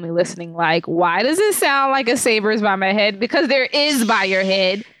who are only listening. Like, why does it sound like a saber is by my head? Because there is by your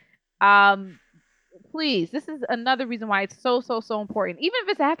head. Please, this is another reason why it's so important. Even if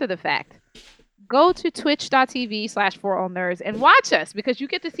it's after the fact, go to twitch.tv/ForAllNerds and watch us, because you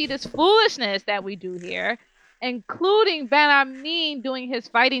get to see this foolishness that we do here, including Benhameen doing his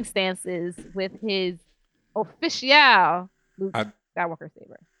fighting stances with his official Luke Skywalker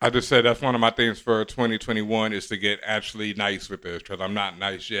saber. I just said that's one of my things for 2021 is to get actually nice with this, because I'm not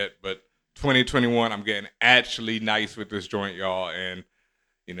nice yet, but 2021 I'm getting actually nice with this joint, y'all, and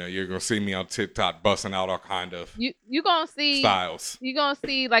you know, you're gonna see me on TikTok busting out all kind of you gonna see styles. You're gonna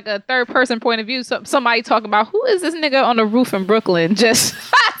see like a third person point of view. Somebody talking about who is this nigga on the roof in Brooklyn just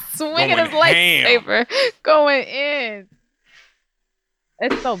swinging his lightsaber, going in.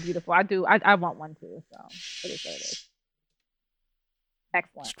 It's so beautiful. I want one too. So it is what it is.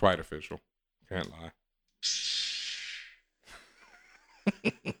 Excellent. It's quite official. Can't lie.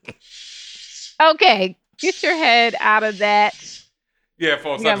 Okay, get your head out of that. Yeah,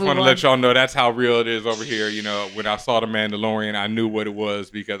 folks, I just want to let y'all know that's how real it is over here. You know, when I saw the Mandalorian, I knew what it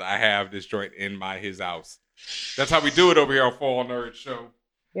was because I have this joint in his house. That's how we do it over here on For All Nerds show.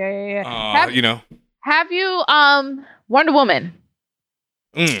 Yeah. Have you Wonder Woman?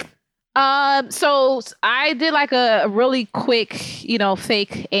 So I did like a really quick,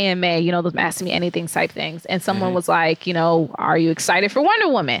 fake AMA, those Ask Me Anything type things. And someone was like, are you excited for Wonder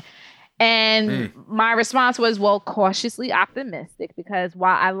Woman? And my response was, well, cautiously optimistic, because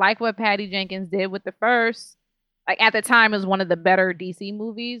while I like what Patty Jenkins did with the first, like at the time it was one of the better DC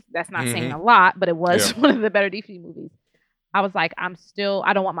movies. That's not saying a lot, but it was one of the better DC movies. I was like, I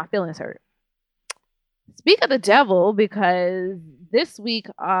don't want my feelings hurt. Speak of the devil, because this week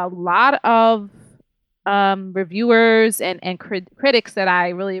a lot of reviewers and critics that I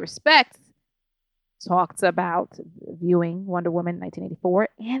really respect talked about viewing Wonder Woman 1984,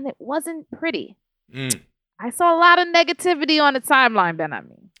 and it wasn't pretty. I saw a lot of negativity on the timeline,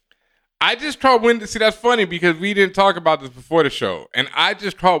 Benhameen. I just caught wind. See, that's funny because we didn't talk about this before the show, and I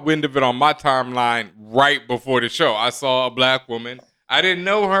just caught wind of it on my timeline right before the show. I saw a black woman. I didn't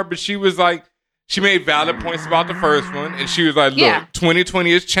know her, but she was like, she made valid points about the first one, and she was like, look,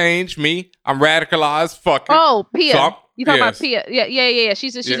 2020 has changed me. I'm radicalized. Fuck it. Oh, Pia. So You talking about Pia? Yeah.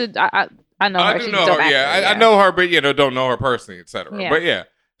 She's I know her. I do know her. I know her, but don't know her personally, etc. Yeah. But yeah,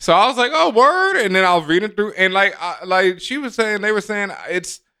 so I was like, oh, word, and then I was reading through, and like she was saying, they were saying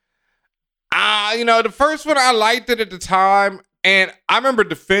it's, the first one I liked it at the time, and I remember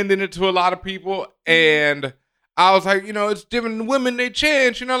defending it to a lot of people, and I was like, it's giving women their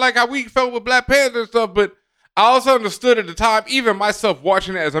chance, like how we felt with Black Panther and stuff, but I also understood at the time, even myself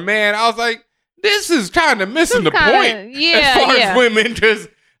watching it as a man, I was like, this is kind of missing the point as far as women, because.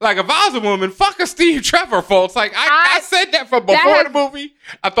 Like, if I was a woman, fuck a Steve Trevor, folks. Like, I said that from before the movie.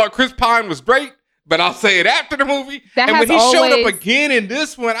 I thought Chris Pine was great, but I'll say it after the movie. And when he showed up again in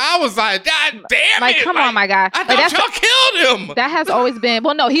this one, I was like, God damn it. Come on, my guy. I thought y'all killed him. That has always been,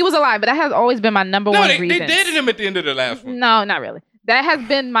 well, no, he was alive, but that has always been my number one reason. They deaded him at the end of the last one. No, not really. That has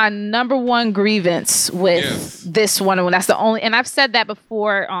been my number one grievance with this one. And that's the only, and I've said that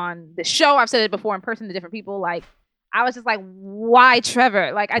before on the show. I've said it before in person to different people. Like, I was just like, why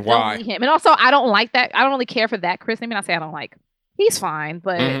Trevor? Like, I don't need him. And also, I don't like that. I don't really care for that Chris. I mean, I say I don't like. He's fine,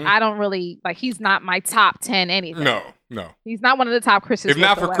 but I don't really, like, he's not my top 10 anything. No. He's not one of the top Chris's. If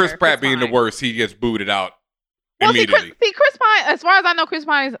not for Chris Pratt being the worst, he gets booted out immediately. See, Chris Pine, as far as I know, Chris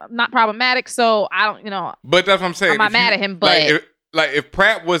Pine is not problematic, so I don't, But that's what I'm saying. I'm not mad at him, but... if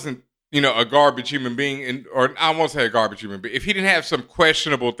Pratt wasn't, a garbage human being, or I won't say a garbage human being, if he didn't have some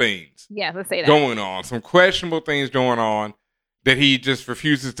questionable things let's say that. going on, some questionable things going on that he just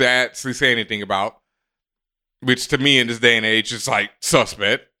refuses to actually say anything about, which to me in this day and age is like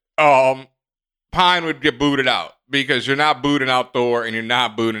suspect, Pine would get booted out because you're not booting out Thor and you're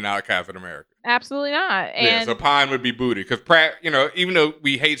not booting out Captain America. Absolutely not. And so Pine would be booted because Pratt, even though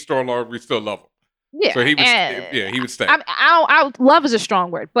we hate Star-Lord, we still love him. Yeah. So he would stay. Love is a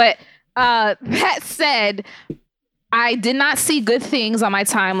strong word, but that said, I did not see good things on my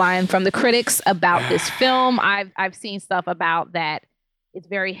timeline from the critics about this film. I've seen stuff about that it's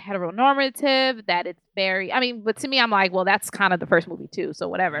very heteronormative, that it's very, but to me, I'm like, well, that's kind of the first movie too, so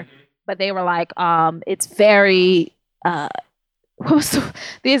whatever. But they were like, it's very, what was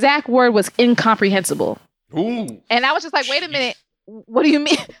the exact word was incomprehensible. Ooh. And I was just like, wait a minute. What do you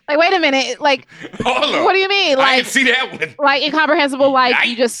mean? Like, wait a minute. Like, what do you mean? Like, I didn't see that one. Like, incomprehensible, like, Yikes.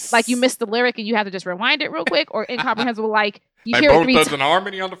 you just, like, you missed the lyric and you have to just rewind it real quick, or incomprehensible, like, you like hear both it 3 does an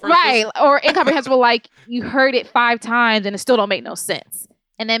harmony on the first right, or incomprehensible, like, you heard it 5 times and it still don't make no sense.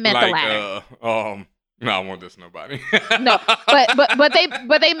 And then meant the latter. No, I won't diss nobody. No, but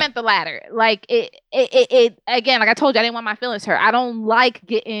they meant the latter. Like, it again, like I told you, I didn't want my feelings hurt. I don't like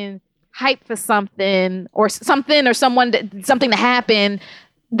getting hype for something or something to happen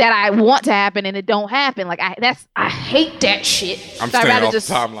that I want to happen and it don't happen. Like I hate that shit. I'm staying off the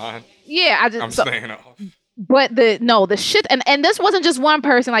timeline. Yeah, I'm staying off. But the shit and this wasn't just one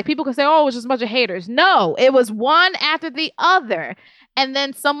person. Like people could say, oh, it was just a bunch of haters. No, it was one after the other. And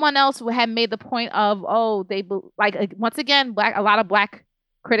then someone else had made the point of, oh, they like once again, a lot of black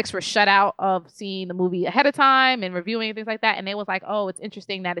critics were shut out of seeing the movie ahead of time and reviewing and things like that. And they was like, oh, it's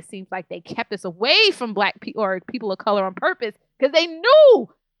interesting that it seems like they kept us away from black people or people of color on purpose because they knew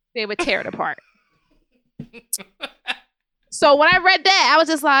they would tear it apart. So when I read that, I was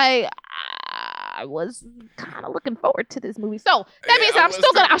just like, I was kind of looking forward to this movie. So that means I'm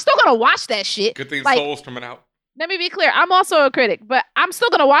still gonna watch that shit. Good thing like, Soul's coming out. Let me be clear. I'm also a critic, but I'm still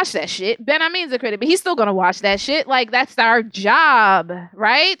gonna watch that shit. Benhameen's a critic, but he's still gonna watch that shit. Like that's our job,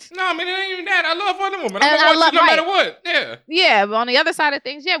 right? No, I mean it ain't even that. I love Wonder Woman. I'm gonna watch it no matter what. Yeah. Yeah, but on the other side of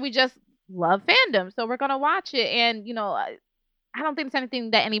things, we just love fandom, so we're gonna watch it. And I don't think there's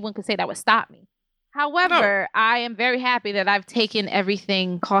anything that anyone could say that would stop me. However, I am very happy that I've taken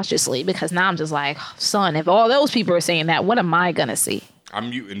everything cautiously because now I'm just like, son, if all those people are saying that, what am I gonna see? I'm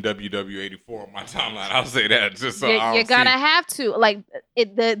muting WW84 on my timeline. I'll say that just so you're gonna have to. Like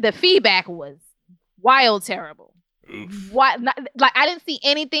the feedback was wild, terrible. Oof. Like I didn't see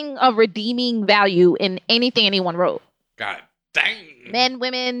anything of redeeming value in anything anyone wrote. God dang. Men,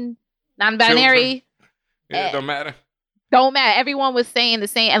 women, non-binary. Yeah, don't matter. Don't matter. Everyone was saying the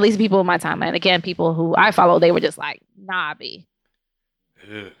same. At least people in my timeline. Again, people who I follow, they were just like, nah, B.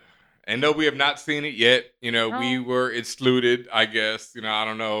 And no, we have not seen it yet. We were excluded, I guess. I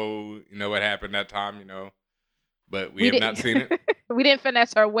don't know, what happened that time, but we have not seen it. We didn't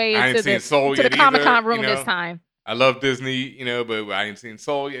finesse our way into the Comic-Con room this time. I love Disney, but I ain't seen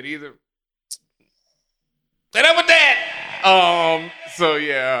Soul yet either. Set up with that!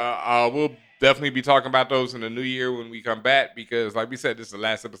 We'll definitely be talking about those in the new year when we come back because, like we said, this is the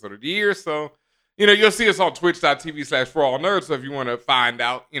last episode of the year, so... you'll see us on twitch.tv/ForAllNerds. So if you want to find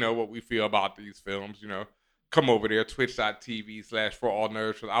out, what we feel about these films, come over there,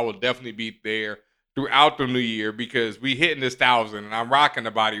 twitch.tv/ForAllNerds. I will definitely be there throughout the new year because we hitting this 1,000 and I'm rocking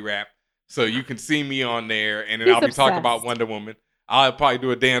the body wrap. So you can see me on there and then I'll be talking about Wonder Woman. I'll probably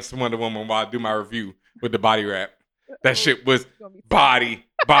do a dance to Wonder Woman while I do my review with the body wrap. That shit was body.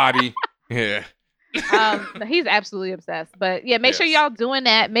 Yeah. He's absolutely obsessed. But yeah, make sure y'all doing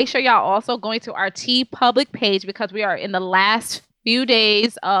that. Make sure y'all also going to our T Public page because we are in the last few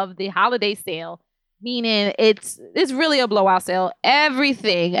days of the holiday sale. Meaning it's really a blowout sale.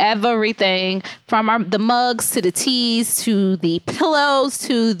 Everything from the mugs to the teas to the pillows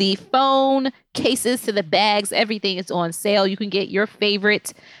to the phone cases to the bags, everything is on sale. You can get your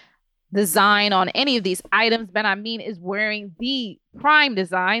favorite design on any of these items. Benhameen is wearing the Prime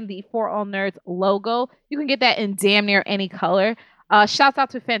design, the ForAllNerds logo. You can get that in damn near any color. Shouts out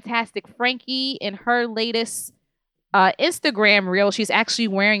to Fantastic Frankie in her latest Instagram reel, she's actually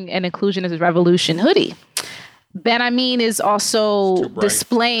wearing an Inclusion is a Revolution hoodie. Benhameen is also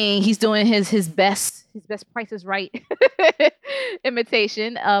displaying. He's doing his best Price is Right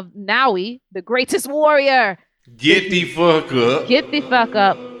imitation of Naui, the greatest warrior. Get the fuck up. Get the fuck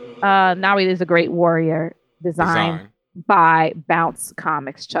up. Naui is a great warrior designed by Bounce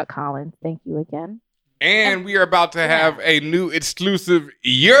Comics. Chuck Collins, thank you again. And we are about to have a new exclusive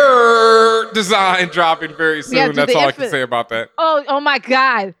Your design dropping very soon. That's all I can say about that. Oh my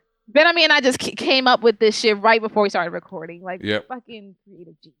God. Benhameen and I just came up with this shit right before we started recording. Like, fucking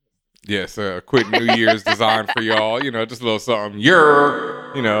creative genius. Yes, a quick New Year's design for y'all. You know, just a little something.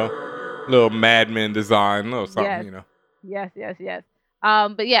 Little Mad Men design, little something, Yes.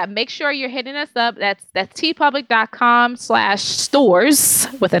 But yeah, make sure you're hitting us up. That's tpublic.com/stores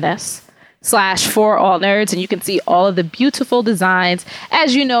with an S /ForAllNerds, and you can see all of the beautiful designs.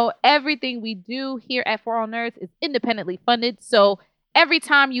 As you know, everything we do here at ForAllNerds is independently funded. So every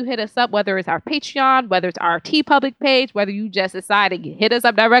time you hit us up, whether it's our Patreon, whether it's our TeePublic page, whether you just decide to hit us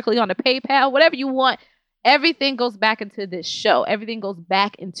up directly on the PayPal, whatever you want, everything goes back into this show. Everything goes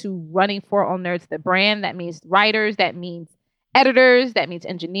back into running ForAllNerds, the brand. That means writers, that means editors, that means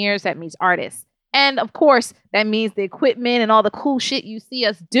engineers, that means artists. And of course, that means the equipment and all the cool shit you see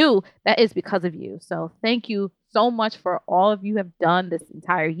us do. That is because of you. So thank you so much for all of you have done this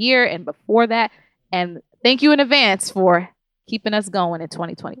entire year and before that. And thank you in advance for keeping us going in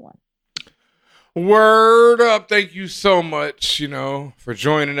 2021. Word up. Thank you so much, for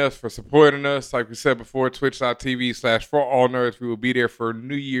joining us, for supporting us. Like we said before, twitch.tv/ForAllNerds. We will be there for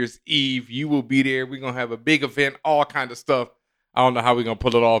New Year's Eve. You will be there. We're going to have a big event, all kind of stuff. I don't know how we're going to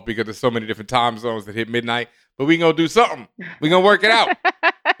pull it off because there's so many different time zones that hit midnight, but we're going to do something. We're going to work it out.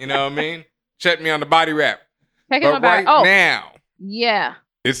 You know what I mean? Check me on the body wrap. But right now,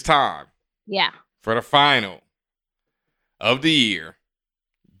 it's time for the final of the year,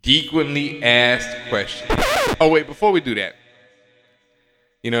 Geekquently Asked Questions. Oh, wait, before we do that,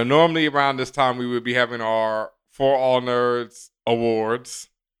 normally around this time we would be having our ForAllNerds awards.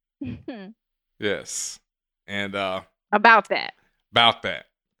 Yes. And About that. I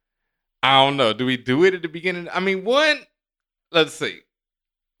don't know. Do we do it at the beginning? I mean, let's see.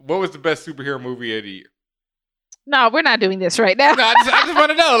 What was the best superhero movie of the year? No, we're not doing this right now. No, I just want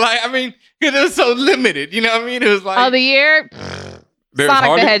to know. Because it was so limited. You know what I mean? It was like... of the year?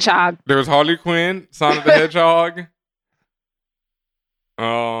 Sonic the Hedgehog. There was Harley Quinn, Sonic the Hedgehog.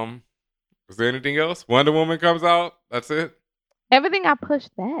 Was there anything else? Wonder Woman comes out. That's it? Everything got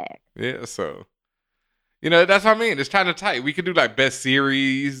pushed back. Yeah, so... that's what I mean. It's kind of tight. We could do best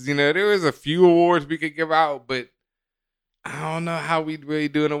series. There was a few awards we could give out, but I don't know how we really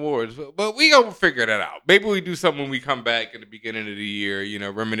doing awards. But we gonna figure that out. Maybe we do something when we come back at the beginning of the year.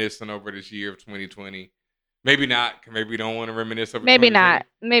 Reminiscing over this year of 2020. Maybe not. Maybe we don't want to reminisce over. Maybe not.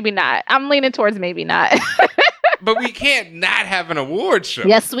 I'm leaning towards maybe not. But we can't not have an award show.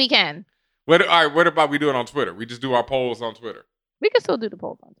 Yes, we can. All right. What about we do it on Twitter? We just do our polls on Twitter. We can still do the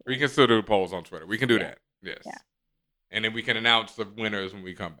polls on Twitter. We can still do the polls on Twitter. We can do that. Yes. Yeah. And then we can announce the winners when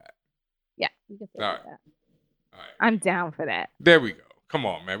we come back. Yeah. We can still do that. All right. I'm down for that. There we go. Come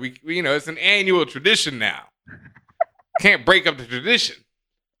on, man. We it's an annual tradition now. Can't break up the tradition.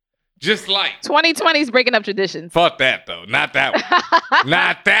 Just like 2020 is breaking up traditions. Fuck that though. Not that one.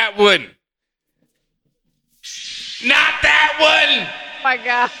 Not that one. Not that one. Oh my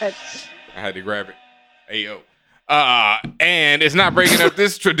God. I had to grab it. Ayo. And it's not breaking up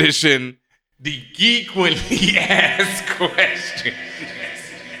this tradition. The Geekquently Asked Questions.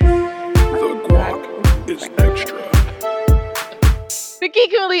 The guac is extra. The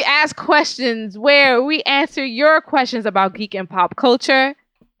Geekquently Asked Questions, where we answer your questions about geek and pop culture,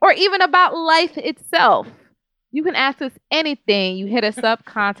 or even about life itself. You can ask us anything. You hit us up,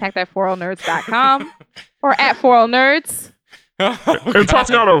 contact at ForAllNerds.com or at ForAllNerds. And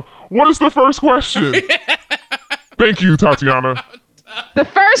Tatiana, what is the first question? Thank you, Tatiana. The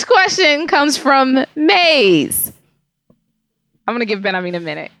first question comes from Maze. I'm going to give Benhameen a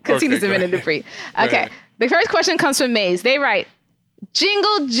minute because he needs a minute to breathe. Okay. The first question comes from Maze. They write,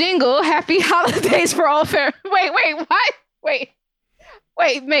 jingle, jingle, happy holidays for all fair. Wait, what?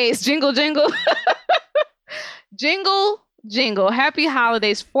 Wait, Maze, jingle, jingle. Jingle, jingle, happy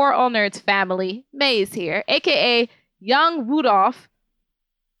holidays for all nerds family. Maze here, a.k.a. Young Rudolph.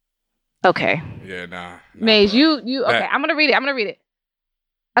 Okay. Yeah, nah. Maze, you. Okay, I'm gonna read it.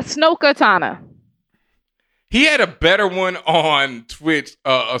 Ahsoka Tana. He had a better one on Twitch,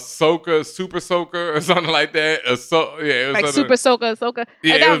 Ahsoka, Super Soaker, or something like that. It was like Super Ahsoka.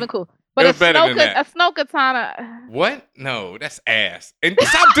 Yeah, that would be cool. But Ahsoka Tana. What? No, that's ass. And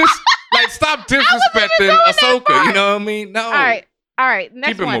stop Like, stop disrespecting Ahsoka. You know what I mean? No. All right.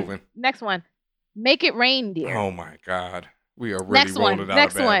 Next Keep it one. moving. Next one. Make it rain, dear. Oh my God. We are really Next rolling one. out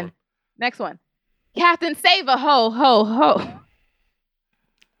Next a bad one. Next one. Captain Save a Ho Ho Ho.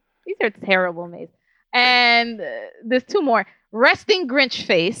 These are terrible, Maze. And there's two more. Resting Grinch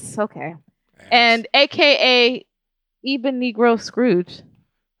Face. Okay. Ass. And AKA Even Negro Scrooge.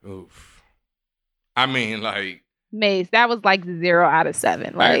 Oof. I mean, like. Maze, that was like 0 out of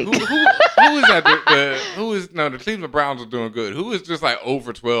 7. Like, who is that? The Cleveland Browns are doing good. Who is just like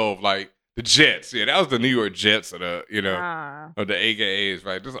over 12? Like the Jets. Yeah, that was the New York Jets of the, of the AKAs,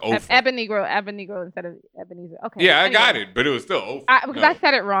 right? Just over. Ebenegro instead of Ebenezer. Okay. Yeah, I got it, but it was still over. Because I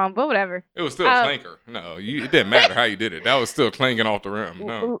said it wrong, but whatever. It was still a clanker. No, it didn't matter how you did it. That was still clanking off the rim.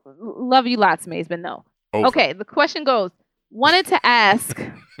 No. Love you lots, Maze, but no. Over. Okay, the question goes, wanted to ask.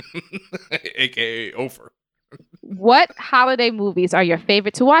 AKA over. What holiday movies are your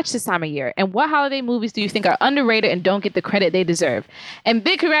favorite to watch this time of year? And what holiday movies do you think are underrated and don't get the credit they deserve? And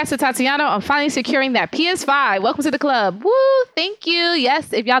big congrats to Tatiana on finally securing that PS5. Welcome to the club. Woo, thank you.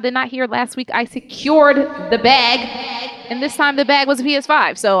 Yes, if y'all did not hear last week, I secured the bag. And this time the bag was a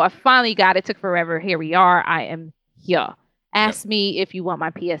PS5. So I finally got it. Took forever. Here we are. I am here. Ask me if you want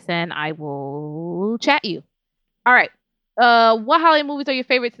my PSN. I will chat you. All right. What holiday movies are your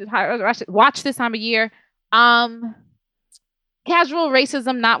favorites to watch this time of year? Casual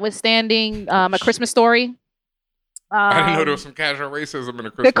racism notwithstanding, A Christmas Story. I didn't know there was some casual racism in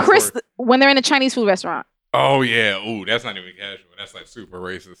A Christmas Story. When they're in a Chinese food restaurant. Oh yeah, ooh, that's not even casual. That's like super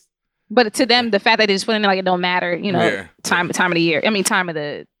racist. But to them, the fact that they just put in like it don't matter, time of the year. I mean,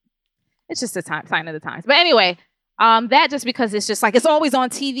 it's just a sign of the times. But anyway, that just because it's just like it's always on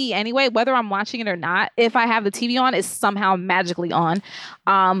TV anyway, whether I'm watching it or not. If I have the TV on, it's somehow magically on.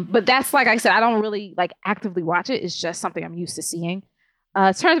 But that's like I said, I don't really like actively watch it. It's just something I'm used to seeing.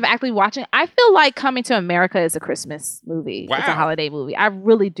 In terms of actively watching, I feel like Coming to America is a Christmas movie. Wow. It's a holiday movie. I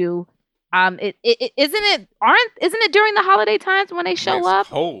really do. Isn't it during the holiday times when they show up?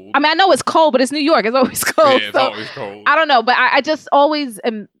 Cold. I mean, I know it's cold, but it's New York. It's always cold. Yeah, it's always cold. I don't know, but I just always,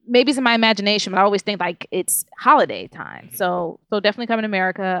 maybe it's in my imagination, but I always think like it's holiday time. So definitely Coming to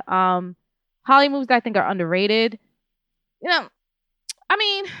America. Holiday movies that I think are underrated.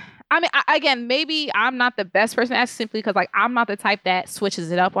 Again, maybe I'm not the best person to ask simply because like I'm not the type that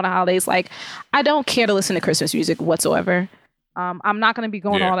switches it up on the holidays. Like I don't care to listen to Christmas music whatsoever. I'm not going to be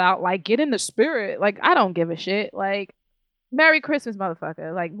going all out, like, get in the spirit. Like, I don't give a shit. Like, Merry Christmas,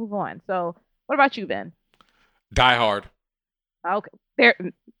 motherfucker. Like, move on. So, what about you, Ben? Die Hard. Okay.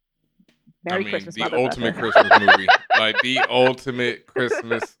 Merry Christmas, the motherfucker. ultimate Christmas movie. Like, the ultimate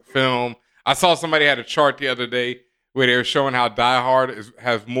Christmas film. I saw somebody had a chart the other day where they were showing how Die Hard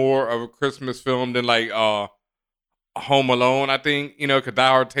has more of a Christmas film than, like, Home Alone, I think, because Die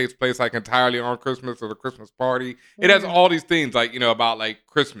Hard takes place like entirely on Christmas or the Christmas party. It has all these things like, about like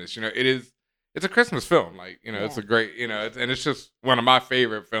Christmas, it's a Christmas film. Like, it's a great, and it's just one of my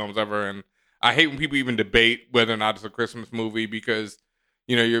favorite films ever. And I hate when people even debate whether or not it's a Christmas movie because,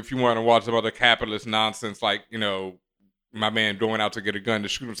 if you want to watch some other capitalist nonsense, like, my man going out to get a gun to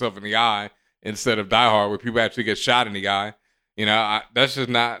shoot himself in the eye instead of Die Hard where people actually get shot in the eye, that's just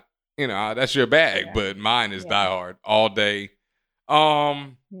not, that's your bag, but mine is Die Hard all day.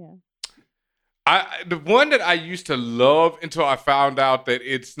 The one that I used to love until I found out that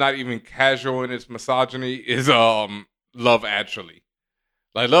it's not even casual in its misogyny is Love Actually.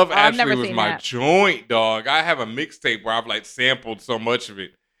 Like Love Actually was my joint, dog. I have a mixtape where I've like sampled so much of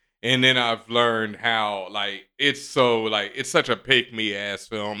it, and then I've learned how like it's such a pick me ass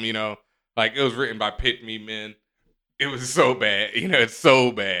film. Like it was written by pick me men. It was so bad. It's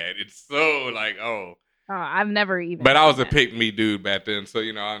so bad. It's so like, oh. Oh, I've never even. But I was a pick me dude back then, so,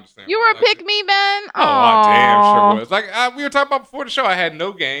 I understand. You were a pick me, Ben? Oh, I damn sure was. Like, we were talking about before the show, I had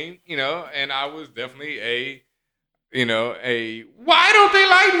no game, and I was definitely a why don't they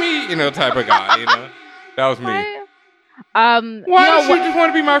like me, type of guy, That was me. Why does she just want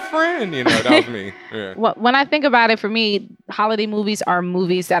to be my friend? That was me. Yeah. When I think about it, for me, holiday movies are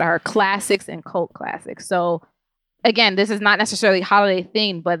movies that are classics and cult classics. So, again, this is not necessarily holiday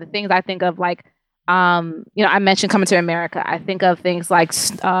themed, but the things I think of, like, I mentioned Coming to America. I think of things like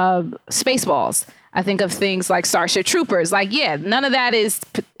Spaceballs. I think of things like Starship Troopers. Like, none of that is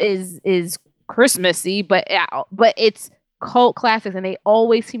Christmassy, but it's cult classics, and they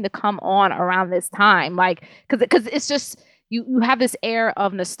always seem to come on around this time. Like, because it's just you have this air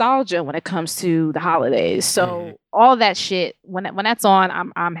of nostalgia when it comes to the holidays. So all that shit when that's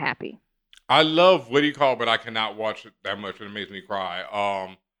on, I'm happy. I love but I cannot watch it that much. It makes me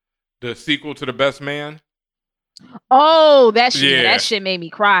cry. The sequel to The Best Man. Oh, that shit. Yeah. That shit made me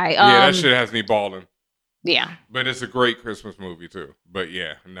cry. Yeah, that shit has me balling. Yeah. But it's a great Christmas movie too. But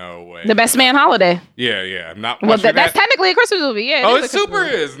yeah, no way. The Best Man Holiday. Yeah. I'm not Well, watching that's that. technically a Christmas movie. Yeah. Oh, is it a Christmas super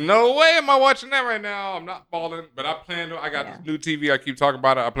movie. is. No way am I watching that right now. I'm not balling. But I plan to. I got this new TV. I keep talking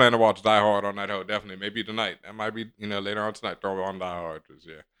about it. I plan to watch Die Hard on that hoe. Definitely. Maybe tonight. That might be, later on tonight. Throw it on Die Hard.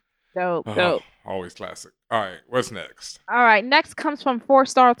 Yeah. Dope. Always classic. All right. What's next? All right. Next comes from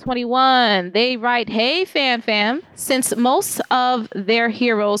 4star21. They write, "Hey, fam. Since most of the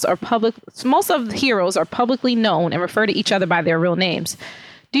heroes are publicly known and refer to each other by their real names,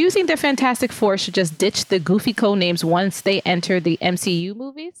 do you think the Fantastic Four should just ditch the goofy code names once they enter the MCU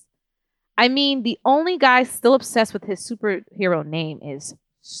movies? I mean, the only guy still obsessed with his superhero name is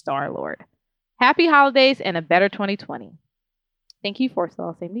Star-Lord. Happy holidays and a better 2020. Thank you,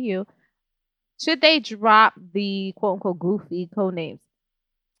 4star. Same to you. Should they drop the quote-unquote goofy code names?"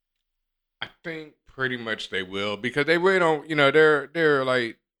 I think pretty much they will because they really don't. They're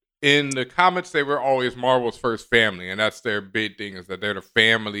like in the comics. They were always Marvel's first family, and that's their big thing is that they're the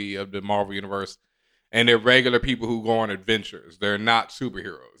family of the Marvel universe, and they're regular people who go on adventures. They're not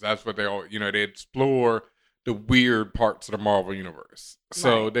superheroes. That's what they all. They explore the weird parts of the Marvel universe.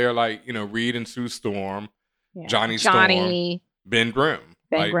 So they're like Reed and Sue Storm, Johnny Storm. Ben Grimm.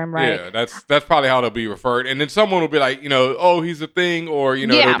 Grimm, right. Yeah, that's probably how they'll be referred. And then someone will be like, oh, he's a thing, or,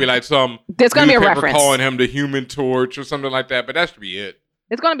 there'll be like some there's gonna be a newspaper reference calling him the Human Torch or something like that, but that should be it.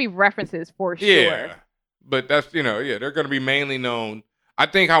 It's gonna be references for sure. Yeah. But that's, they're gonna be mainly known. I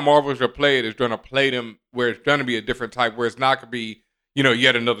think how Marvel's gonna play it is gonna play them where it's gonna be a different type, where it's not gonna be,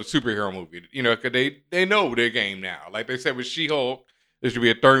 yet another superhero movie. Because they know their game now. Like they said with She-Hulk, there should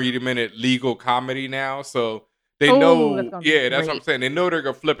be a 30-minute legal comedy now, so they know, that's what I'm saying. They know they're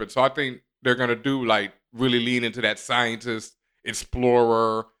going to flip it. So I think they're going to do like really lean into that scientist,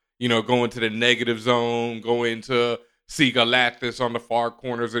 explorer, go into the negative zone, go into see Galactus on the far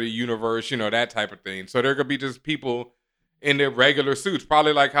corners of the universe, that type of thing. So they're going to be just people in their regular suits,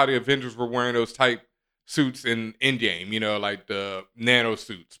 probably like how the Avengers were wearing those type suits in Endgame, like the nano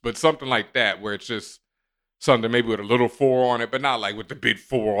suits, but something like that where it's just something maybe with a little 4 on it, but not like with the big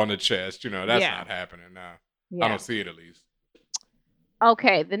 4 on the chest. That's not happening now. Yeah. I don't see it at least.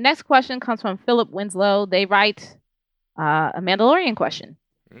 Okay, the next question comes from Philip Winslow. They write a Mandalorian question.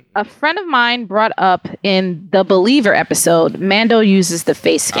 Mm-hmm. A friend of mine brought up in the Believer episode, Mando uses the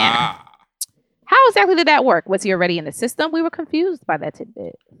face scanner. How exactly did that work? Was he already in the system? We were confused by that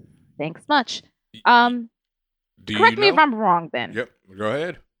tidbit. Thanks much. Correct me if I'm wrong, Ben. Yep, go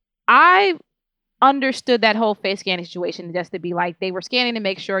ahead. I understood that whole face scanning situation just to be like they were scanning to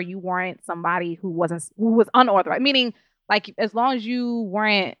make sure you weren't somebody who was unauthorized, meaning like as long as you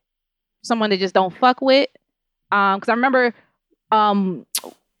weren't someone that just don't fuck with. Because I remember, who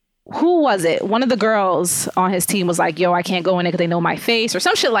was it? One of the girls on his team was like, "Yo, I can't go in there because they know my face," or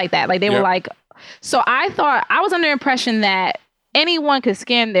some shit like that. Like they were like, so I thought I was under the impression that anyone could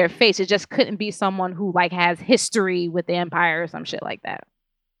scan their face. It just couldn't be someone who like has history with the Empire or some shit like that.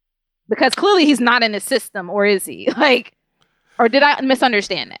 Because clearly he's not in the system, or is he? Like, or did I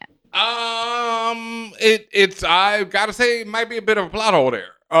misunderstand that? I've got to say it might be a bit of a plot hole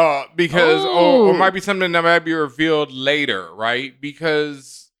there. Because or might be something that might be revealed later, right?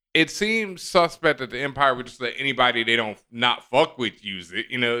 Because it seems suspect that the Empire would just let anybody they don't not fuck with use it.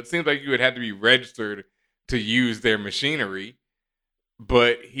 It seems like you would have to be registered to use their machinery.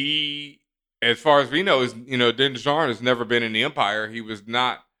 But he, as far as we know, is Din Djarin has never been in the Empire. He was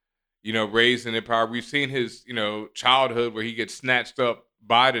not raised in the Empire. We've seen his, childhood where he gets snatched up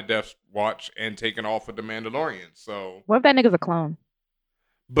by the Death Watch and taken off with the Mandalorian. So what if that nigga's a clone?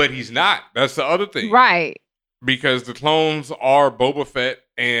 But he's not. That's the other thing. Right. Because the clones are Boba Fett,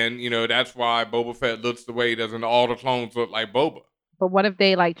 and, that's why Boba Fett looks the way he does, and all the clones look like Boba. But what if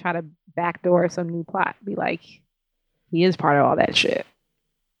they, like, try to backdoor some new plot? Be like, he is part of all that shit.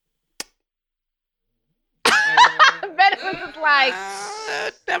 Benhameen is like...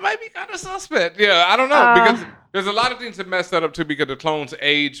 that might be kind of suspect. Yeah, I don't know. Because there's a lot of things that mess that up, too, because the clones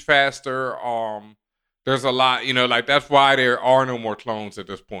age faster. There's a lot, like that's why there are no more clones at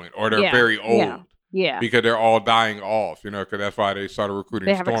this point, or they're very old. Yeah. Because they're all dying off, because that's why they started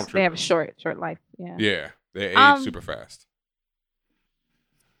recruiting stormtroopers. They have a short life. Yeah. Yeah. They age super fast.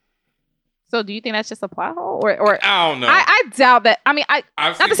 So do you think that's just a plot hole? Or I don't know. I doubt that. I mean, I've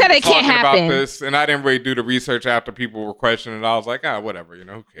not to say that it can't happen. About this, and I didn't really do the research after people were questioning it. I was like, whatever, who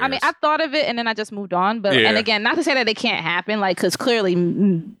cares? I mean, I thought of it and then I just moved on. But and again, not to say that it can't happen, like because clearly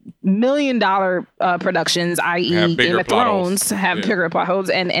 $1 million productions, i.e. Game of Thrones, have bigger plot holes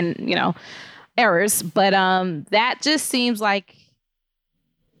and errors. But that just seems like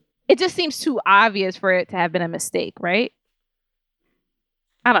it just seems too obvious for it to have been a mistake, right?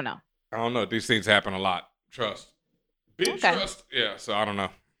 I don't know. I don't know. These things happen a lot. Trust. Big Okay. trust. Yeah, so I don't know.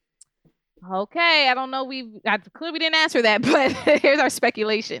 Okay, I don't know. I clearly didn't answer that, but here's our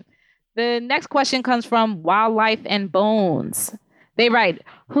speculation. The next question comes from Wildlife and Bones. They write,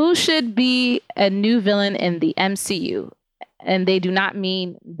 who should be a new villain in the MCU? And they do not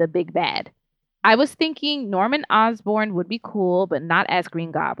mean the big bad. I was thinking Norman Osborn would be cool, but not as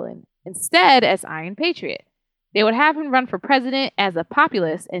Green Goblin. Instead, as Iron Patriot. They would have him run for president as a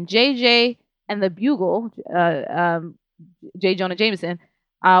populist, and JJ and the Bugle, J. Jonah Jameson,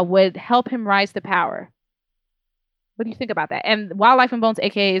 would help him rise to power. What do you think about that? And Wildlife and Bones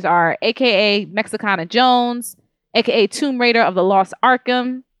AKAs are AKA Mexicana Jones, AKA Tomb Raider of the Lost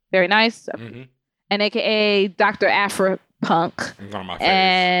Arkham. Very nice. Mm-hmm. And AKA Dr. Afropunk. One of my favorites.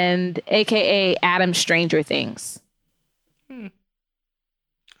 And AKA Adam Stranger Things.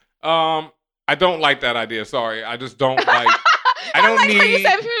 I don't like that idea. Sorry. I just don't like. I don't like how you need.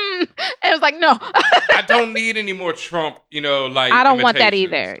 said, and it was like, no. I don't need any more Trump, like I don't want that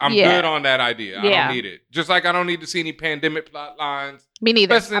imitations. either. I'm Yeah. good on that idea. I Yeah. don't need it. Just like I don't need to see any pandemic plot lines. Me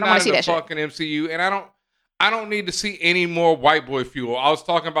neither. Especially I don't not want to in see the that shit. fucking MCU. And I don't need to see any more white boy fuel. I was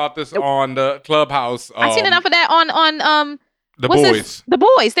talking about this on the Clubhouse. I've seen enough of that on The what's Boys. this? The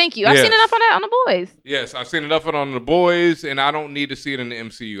Boys, thank you. I've Yes. seen enough of that on The Boys. Yes, I've seen enough of it on The Boys, and I don't need to see it in the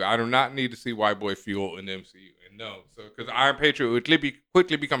MCU. I do not need to see white boy fuel in the MCU. And no, so because Iron Patriot would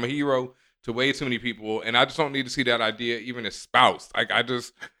quickly become a hero to way too many people, and I just don't need to see that idea even espoused. Like I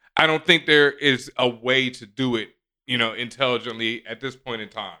don't think there is a way to do it, intelligently at this point in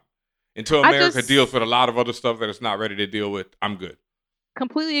time. Until America deals with a lot of other stuff that it's not ready to deal with, I'm good.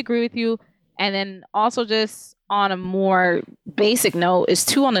 Completely agree with you. And then also just on a more basic note, it's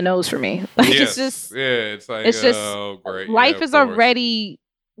too on the nose for me. Like Yes. it's like it's just oh great. life Yeah, is of course. already.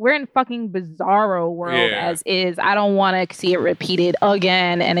 We're in fucking bizarro world Yeah. as is. I don't want to see it repeated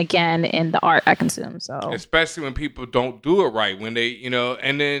again and again in the art I consume. So especially when people don't do it right, when they,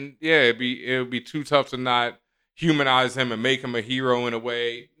 and then it would be too tough to not humanize him and make him a hero in a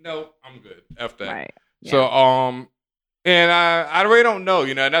way. No, I'm good. F that. right. Yeah. So and I really don't know,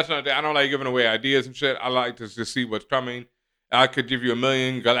 and that's not. I don't like giving away ideas and shit. I like to just see what's coming. I could give you a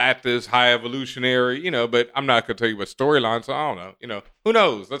million Galactus, high evolutionary, but I'm not gonna tell you what storyline. So I don't know. Who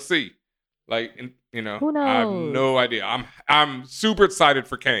knows? Let's see. Like, Who knows? I have no idea. I'm super excited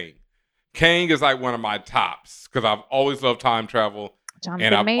for Kang. Kang is like one of my tops because I've always loved time travel, Jonathan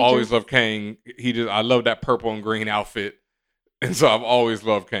and I've Majors. always loved Kang. I love that purple and green outfit, and so I've always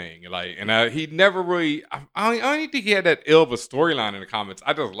loved Kang. He never really. I don't think he had that ill of a storyline in the comics.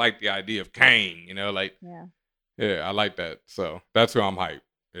 I just like the idea of Kang. Yeah. Yeah, I like that. So that's who I'm hyped.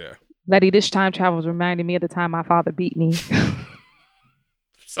 Yeah. Letty, this time travel is reminding me of the time my father beat me.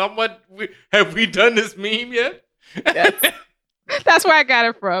 Somewhat. Have we done this meme yet? That's where I got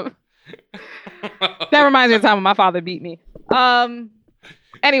it from. That reminds me of the time when my father beat me.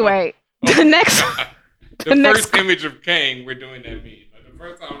 Anyway, the next The next first image of Kang, we're doing that meme. Like the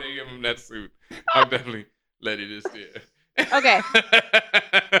first time they give him that suit, I'm definitely Letty this year. Okay.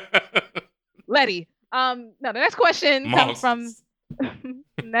 Letty. No, the next question comes from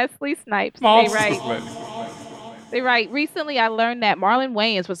Nestle Snipes. They write, recently I learned that Marlon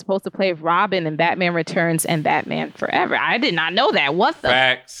Wayans was supposed to play Robin in Batman Returns and Batman Forever. I did not know that. What the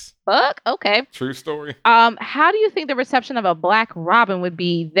Facts. fuck? Okay. True story. How do you think the reception of a Black Robin would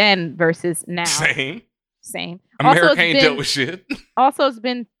be then versus now? Same. America ain't dealt with shit. Also, it's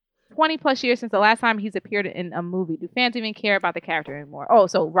been 20 plus years since the last time he's appeared in a movie. Do fans even care about the character anymore? Oh,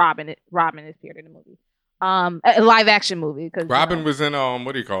 so Robin has appeared in a movie. A live action movie. Cause, Robin was in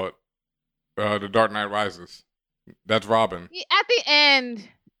what do you call it? The Dark Knight Rises. That's Robin. At the end,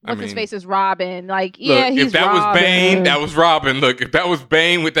 what's his mean, face is Robin. Like, Look, yeah, he's if that Robin. was Bane, that was Robin. Look, if that was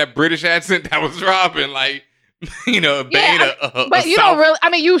Bane with that British accent, that was Robin. Like, Bane. But you don't really. I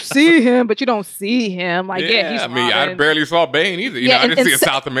mean, you see him, but you don't see him. Like, yeah, he's I mean, Robin. I barely saw Bane either. I didn't see a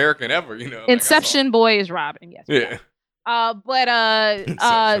South American ever. Inception boy is Robin. Yes. Yeah. I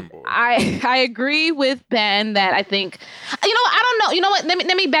agree with Ben that I think, I don't know. You know what?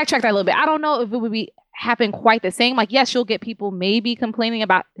 Let me backtrack that a little bit. I don't know if it would be happen quite the same. Like, yes, you'll get people maybe complaining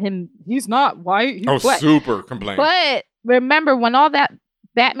about him. He's not white. He's black. Super complaining. But remember when all that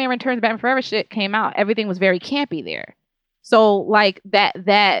Batman Returns, Batman Forever shit came out, everything was very campy there. So like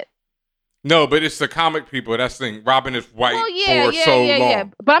that. No, but it's the comic people. That's the thing. Robin is white for so long. Yeah.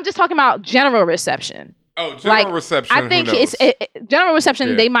 But I'm just talking about general reception. Oh, general reception. I think who knows? General reception.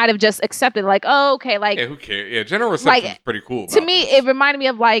 Yeah. They might have just accepted, like, oh, okay, like, Yeah, who cares? Yeah, general reception is pretty cool. To me, it reminded me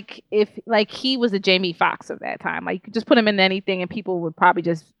of like if like he was a Jamie Foxx of that time. Like, you could just put him in anything, and people would probably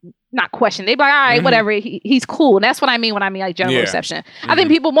just not question. They'd be like, all right, whatever. He's cool, and that's what I mean when I mean like general reception. I think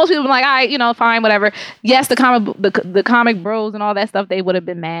most people were like, all right, fine, whatever. Yes, the comic bros and all that stuff, they would have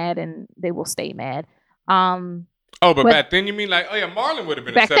been mad, and they will stay mad. But back then, you mean like, oh yeah, Marlon would have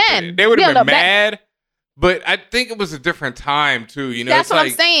been back accepted. then. They would have been mad. But I think it was a different time too. That's it's what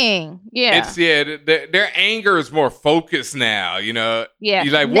like, I'm saying. Yeah, it's their anger is more focused now. Yeah,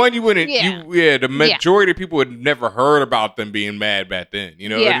 you wouldn't. The majority of people had never heard about them being mad back then.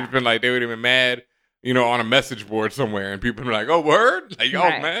 It's been like they would have been mad, on a message board somewhere, and people would be like, "Oh, word!" Like, "Oh,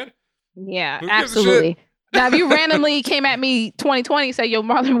 man." Yeah, absolutely. Now, if you randomly came at me 2020 and said, "Yo,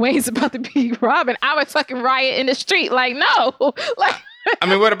 Marlon Wayne's about to be Robin," I would fucking riot in the street. Like, no. Like, I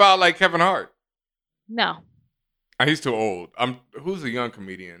mean, what about like Kevin Hart? No. He's too old. Who's a young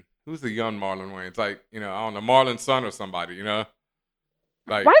comedian? Who's the young Marlon Wayne? It's like, I don't know, Marlon's son or somebody, Like,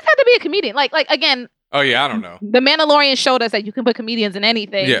 why does it have to be a comedian? Like again. Oh yeah, I don't know. The Mandalorian showed us that you can put comedians in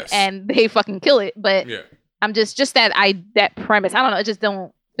anything, and they fucking kill it. But I'm just that premise. I don't know. It just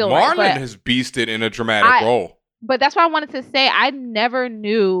don't feel Marlon right. has beasted in a dramatic role. But that's why I wanted to say I never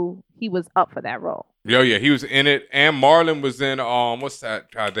knew he was up for that role. Yeah, he was in it, and Marlon was in what's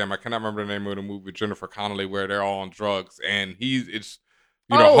that? God damn, I cannot remember the name of the movie with Jennifer Connelly where they're all on drugs, and it's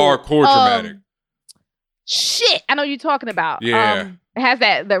hardcore dramatic. Shit, I know what you're talking about. Yeah, it has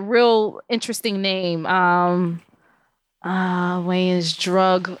that real interesting name. Wayne's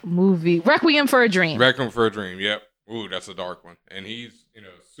drug movie, Requiem for a Dream. Requiem for a Dream. Yep. Ooh, that's a dark one, and he's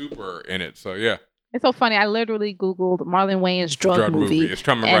super in it. So yeah. It's so funny. I literally Googled Marlon Wayne's drug movie. It's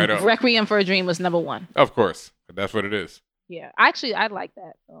coming right up. Requiem for a Dream was number 1. Of course. That's what it is. Yeah. Actually, I like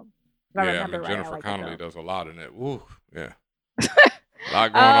that. Jennifer Connelly does a lot in it. Ooh, yeah. A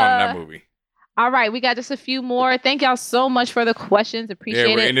lot going on in that movie. All right. We got just a few more. Thank y'all so much for the questions. Appreciate it.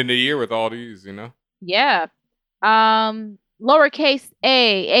 Yeah, we're ending the year with all these, Yeah. Lowercase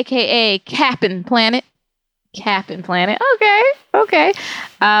a, a.k.a. Cap'n Planet. Cap'n Planet. Okay.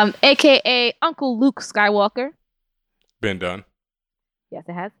 AKA Uncle Luke Skywalker. Been done. Yes,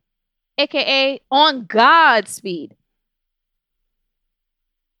 it has. AKA On Godspeed.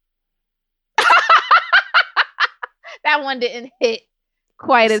 That one didn't hit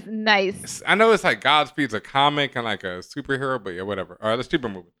quite as nice. I know it's like Godspeed's a comic and like a superhero, but yeah, whatever. All right, let's keep it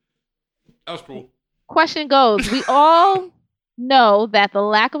moving. That was cool. Question goes, we all know that the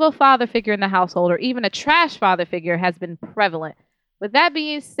lack of a father figure in the household or even a trash father figure has been prevalent. With that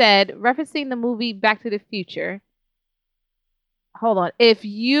being said, referencing the movie Back to the Future, hold on. If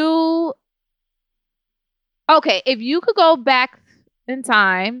you could go back in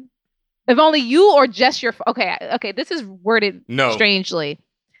time, if only you or just your... Okay, this is worded strangely.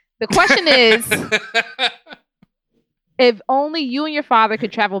 The question is, if only you and your father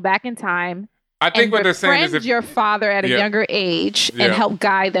could travel back in time, I think what they're saying is if your father at a younger age and help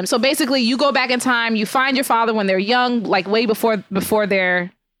guide them. So basically, you go back in time, you find your father when they're young, like way before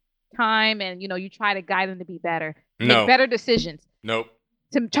their time, and you try to guide them to be better, make better decisions. Nope.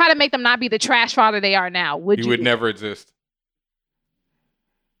 To try to make them not be the trash father they are now. You would never exist.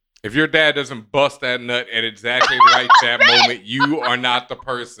 If your dad doesn't bust that nut at exactly that moment, you are not the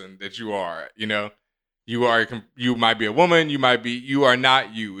person that you are. You might be a woman, you are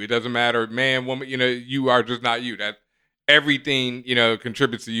not you. It doesn't matter, man, woman, you are just not you. That everything,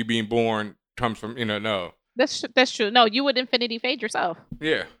 contributes to you being born comes from, no. That's true. No, you would infinity fade yourself.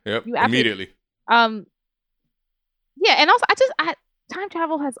 Yeah. Yep. Immediately. Yeah, and also time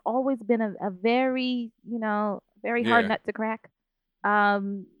travel has always been a very, very hard nut to crack.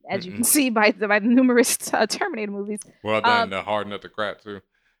 As you can see by the numerous Terminator movies. Well done, the hard nut to crack too.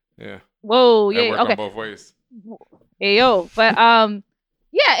 Yeah. Whoa, yeah, okay. On both ways. Hey, yo, but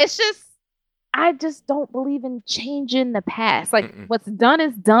it's just I just don't believe in changing the past. Like what's done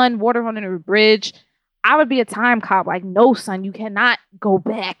is done. Water under a bridge. I would be a time cop. Like, no, son, you cannot go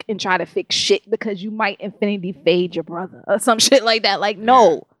back and try to fix shit because you might infinity fade your brother or some shit like that. Like,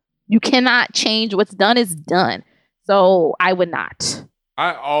 no, you cannot change. What's done is done. So I would not.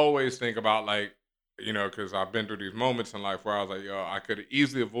 I always think about because I've been through these moments in life where I was like, I could have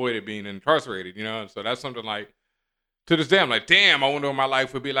easily avoided being incarcerated, So that's something like, to this day, I'm like, damn, I wonder what my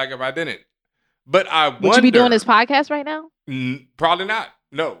life would be like if I didn't. But I wonder. Would you be doing this podcast right now? Probably not.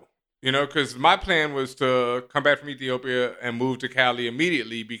 No. Because my plan was to come back from Ethiopia and move to Cali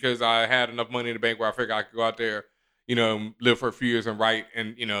immediately because I had enough money in the bank where I figured I could go out there, live for a few years and write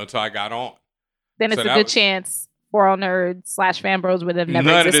and, until I got on. Then it's a good chance ForAllNerds /fanbros would have never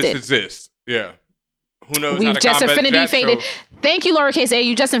existed. None of this exists. Yeah. who knows how We've to just combat infinity that faded. show. Thank you, lowercase a.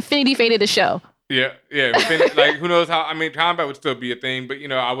 You just infinity faded the show. Yeah. Like, who knows how? I mean, combat would still be a thing, but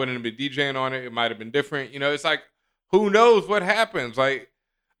I wouldn't have been DJing on it. It might have been different. It's like, who knows what happens? Like,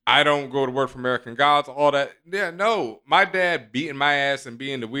 I don't go to work for American Gods, all that. Yeah, no. My dad beating my ass and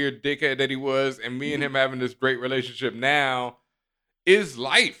being the weird dickhead that he was, and me and him having this great relationship now is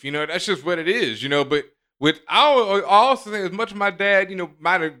life. That's just what it is. But I also think as much as my dad,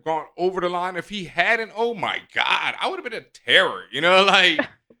 might have gone over the line, if he hadn't, oh my God, I would have been a terror. Like.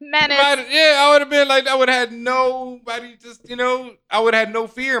 Menace. I would have been like, I would have had nobody I would have had no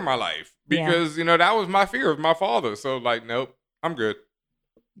fear in my life because, that was my fear of my father. So, like, nope, I'm good.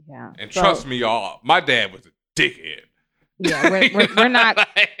 Yeah. And trust me, y'all, my dad was a dickhead. Yeah,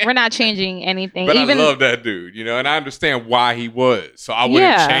 we're not changing anything. But I love that dude, and I understand why he was. So I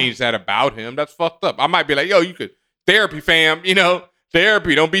wouldn't change that about him. That's fucked up. I might be like, yo, you could therapy, fam,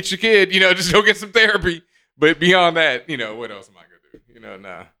 therapy. Don't beat your kid, just go get some therapy. But beyond that, what else am I gonna do?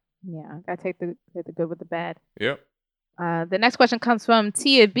 Nah. Yeah, gotta take the good with the bad. Yep. The next question comes from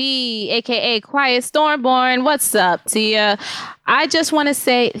Tia B, aka Quiet Stormborn. What's up, Tia? I just want to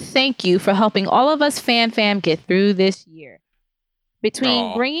say thank you for helping all of us fam get through this year.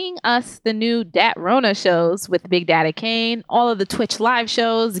 Between bringing us the new Dat Rona shows with Big Daddy Kane, all of the Twitch live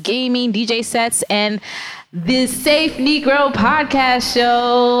shows, gaming, DJ sets, and the Safe Negro podcast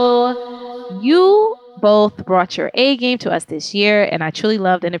show, you both brought your A game to us this year, and I truly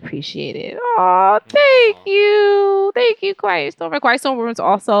loved and appreciated it. Oh, thank you. Thank you, Quiet Storm. Quiet Storm is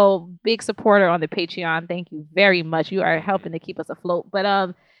also big supporter on the Patreon. Thank you very much. You are helping to keep us afloat. But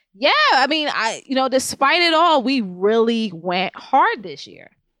yeah, I mean, despite it all, we really went hard this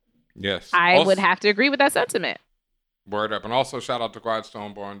year. Yes. I would have to agree with that sentiment. Word up. And also shout out to Quiet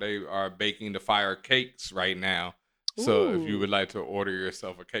Stormborn. They are baking the fire cakes right now. So if you would like to order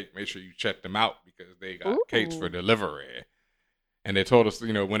yourself a cake, make sure you check them out because they got cakes for delivery. And they told us,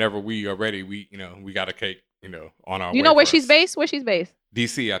 whenever we are ready, we got a cake, on our way. You know where she's based? Where she's based?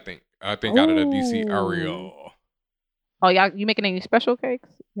 DC, I think. Out of the DC area. Oh, you making any special cakes?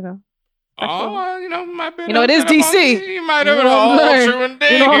 Oh, might be. It is DC. You might have true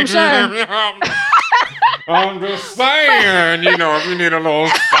indeed. You know what I'm saying? I'm just saying, if you need a little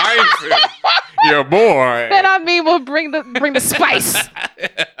spicy, your boy. Then we'll bring the spice.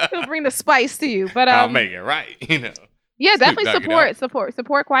 We'll bring the spice to you. But I'll make it right, Yeah, definitely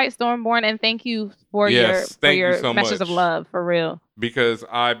support Quiet Stormborn, and thank you for your messages of love, for real. Because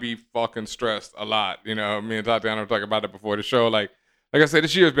I be fucking stressed a lot. Me and Tatiana were talking about it before the show. Like I said,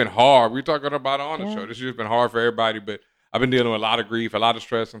 this year's been hard. We're talking about it on the show. This year's been hard for everybody, but I've been dealing with a lot of grief, a lot of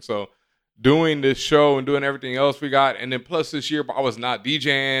stress, and so doing this show and doing everything else we got, and then plus this year I was not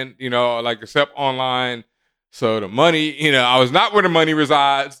DJing, except online. So the money, I was not where the money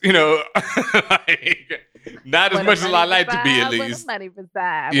resides, not as much as I like to be, at least. Where the money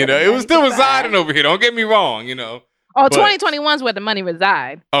resides. It was still residing over here. Don't get me wrong, Oh, 2021 is where the money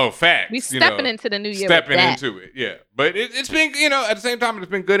reside. Oh, facts. We stepping into the new year. Stepping into it, yeah. But it's been, at the same time,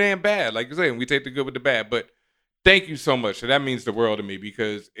 it's been good and bad. Like you say, we take the good with the bad. But thank you so much. That means the world to me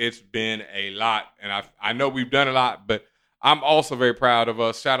because it's been a lot. And I know we've done a lot, but I'm also very proud of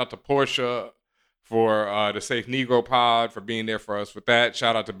us. Shout out to Portia for the Safe Negro Pod for being there for us with that.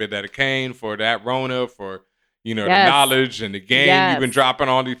 Shout out to Big Daddy Kane for that Rona, for, the knowledge and the game you've been dropping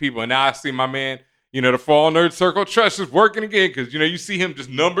on these people. And now I see my man, the ForAllNerds Circle Trust is working again because, you see him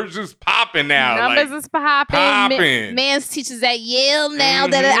numbers just popping now. Numbers is popping. Mans teaches at Yale now.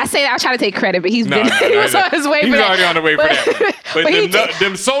 That I say that I try to take credit, but he was on his way. He's already on the way for that. But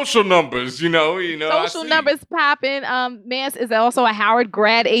them social numbers, social numbers popping. Mans is also a Howard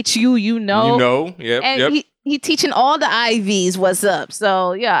grad, HU, Yep. He teaching all the IVs what's up.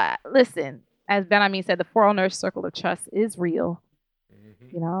 So yeah, listen, as Benhameen said, the ForAllNerds Circle of Trust is real.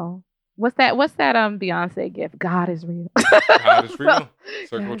 What's that Beyonce gift? God is real. God is real.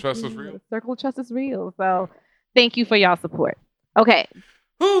 Circle of Trust is real. Circle of Trust is real. So thank you for y'all support. Okay.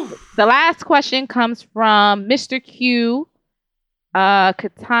 The last question comes from Mr. Q,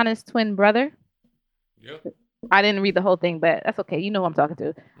 Katana's twin brother. Yep. I didn't read the whole thing, but that's okay. You know who I'm talking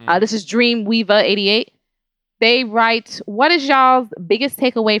to. This is Dreamweaver88. They write, what is y'all's biggest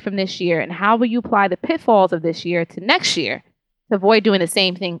takeaway from this year, and how will you apply the pitfalls of this year to next year to avoid doing the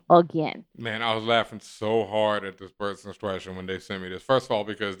same thing again? Man, I was laughing so hard at this person's question when they sent me this. First of all,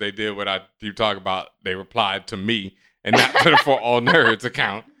 because they did what you talk about. They replied to me and not to the ForAllNerds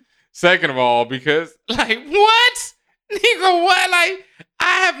account. Second of all, because, what? Nigga, what? I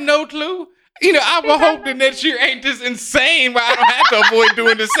have no clue. I will hope that next year ain't this insane where I don't have to avoid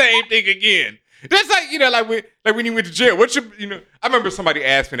doing the same thing again. That's like when you went to jail. I remember somebody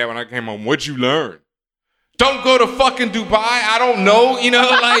asked me that when I came home, what'd you learn? Don't go to fucking Dubai. I don't know,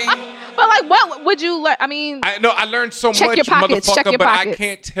 like. But like, what would you learn? I mean, I learned so check much, your pockets, motherfucker, check your but pockets. I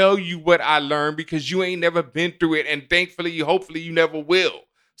can't tell you what I learned because you ain't never been through it, and thankfully, hopefully, you never will.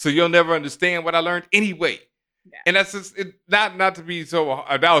 So you'll never understand what I learned anyway. Yeah. And that's just not to be so.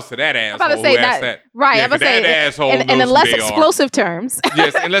 That was to that asshole. I'm about to say that. Right. Yeah, I'm about to say that asshole. And in less explosive terms.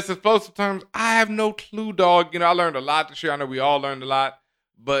 Yes, in less explosive terms. I have no clue, dog. I learned a lot this year. I know we all learned a lot,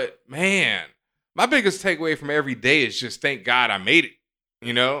 but man, my biggest takeaway from every day is just thank God I made it.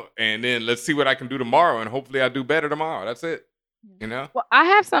 And then let's see what I can do tomorrow, and hopefully I do better tomorrow. That's it. Well, I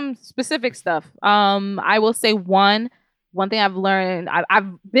have some specific stuff. I will say one thing I've learned. I've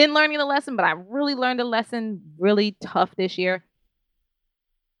been learning a lesson, but I really learned a lesson really tough this year.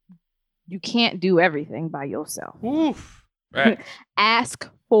 You can't do everything by yourself. Oof. Right. Ask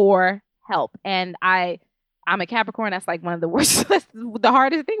for help. And I'm a Capricorn. That's like one of the worst, the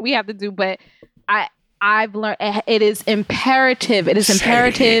hardest thing we have to do. But I've learned it is imperative. It is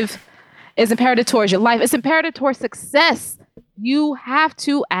imperative. It's imperative towards your life. It's imperative towards success. You have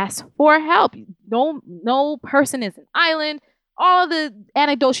to ask for help. No person is an island. All the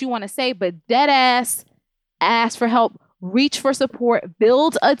anecdotes you want to say, but dead ass, ask for help, reach for support,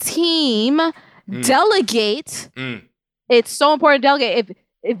 build a team, delegate. It's so important to delegate.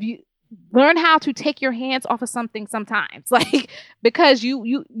 If you learn how to take your hands off of something sometimes, like, because you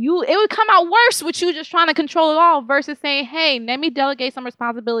it would come out worse with you just trying to control it all versus saying, hey, let me delegate some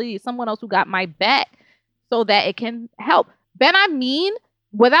responsibility to someone else who got my back so that it can help. Benhameen,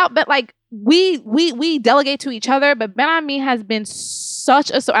 we delegate to each other, but Benhameen has been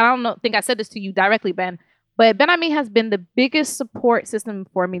think I said this to you directly, Ben, but Benhameen has been the biggest support system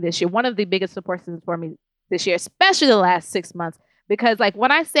for me this year. One of the biggest support systems for me this year, especially the last 6 months. Because like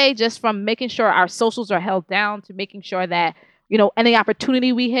when I say just from making sure our socials are held down to making sure that, any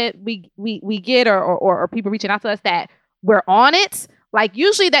opportunity we get or people reaching out to us that we're on it. Like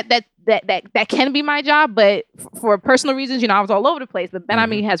usually that can be my job, but for personal reasons, I was all over the place. But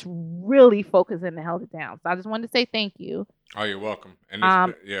Benhameen has really focused and held it down. So I just wanted to say thank you. Oh, you're welcome.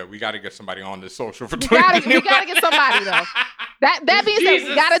 And we got to get somebody on this social for we gotta get somebody though. That being said,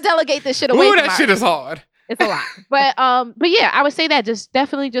 we gotta delegate this shit away. Ooh, that shit is hard. It's a lot, but yeah, I would say that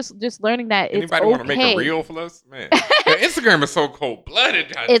definitely just learning that it's okay. Anybody want to make a reel for us, man? Instagram is so cold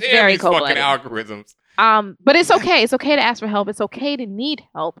blooded. It's very cold blooded. Fucking algorithms. But it's okay. It's okay to ask for help. It's okay to need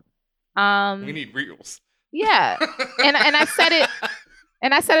help. We need reels. Yeah, and I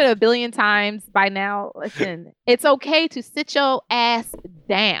said it, a billion times by now. Listen, it's okay to sit your ass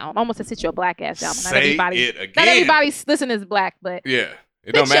down. Almost to sit your black ass down. Not everybody listening is black, but yeah,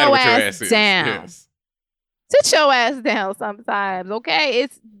 it don't matter what your ass is. Down. Yes. Sit your ass down sometimes, okay?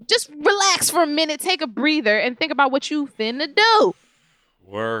 It's just relax for a minute, take a breather, and think about what you finna do.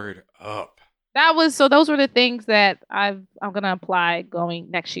 Word up. Those were the things that I'm gonna apply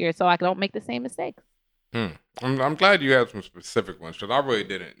going next year, so I don't make the same mistakes. I'm glad you had some specific ones because I really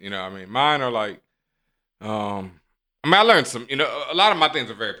didn't. Mine are like, I learned some. A lot of my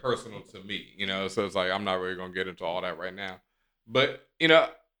things are very personal to me. So it's like I'm not really gonna get into all that right now, but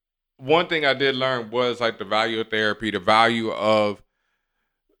one thing I did learn was like the value of therapy, the value of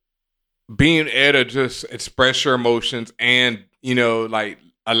being able to just express your emotions and, like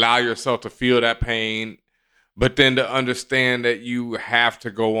allow yourself to feel that pain, but then to understand that you have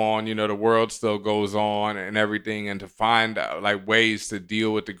to go on, the world still goes on and everything, and to find like ways to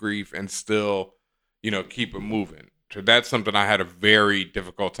deal with the grief and still, keep it moving. So that's something I had a very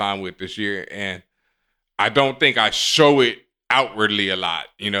difficult time with this year. And I don't think I show it outwardly a lot.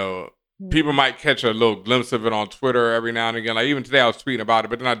 People might catch a little glimpse of it on Twitter every now and again. Like even today I was tweeting about it,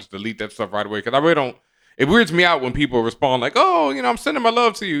 but then I just delete that stuff right away because I really don't. It weirds me out when people respond like, "Oh, I'm sending my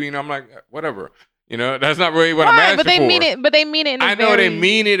love to you." I'm like, whatever. That's not really what I'm asking but they for. mean it. But they mean it. I know they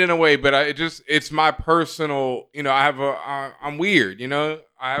mean it in a way, but it's my personal. I'm weird. I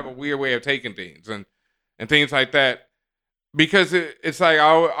have a weird way of taking things and things like that. Because it's like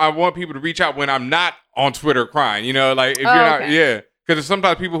I want people to reach out when I'm not on Twitter crying, like if you're not, yeah. Because there's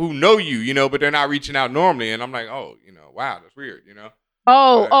sometimes people who know you, but they're not reaching out normally, and I'm like, oh, wow, that's weird,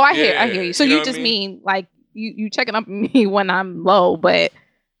 I hear you. So you just mean like you checking up on me when I'm low, but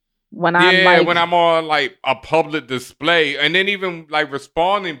when I'm on like a public display, and then even like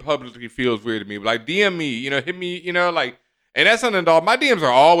responding publicly feels weird to me. Like DM me, hit me, like. And that's something, dog. My DMs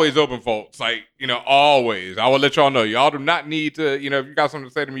are always open, folks. Like, always. I will let y'all know. Y'all do not need to, if you got something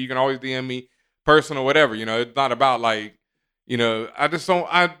to say to me, you can always DM me, personal, whatever. It's not about like, I just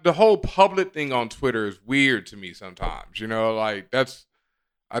don't. The whole public thing on Twitter is weird to me sometimes. Like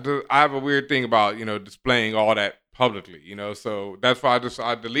I have a weird thing about displaying all that publicly, you know. So that's why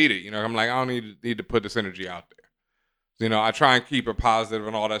I delete it. You know, I'm like, I don't need to put this energy out there. You know, I try and keep it positive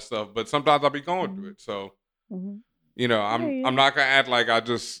and all that stuff, but sometimes I'll be going through it. So, you know, I'm not gonna act like I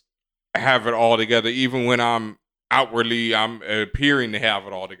just have it all together, even when I'm outwardly I'm appearing to have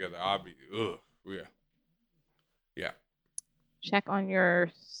it all together. I'll be, yeah. Check on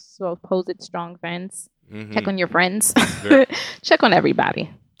your supposed strong friends. Mm-hmm. Check on your friends. Yeah. Check on everybody.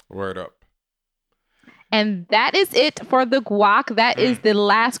 Word up. And that is it for the guac. That is the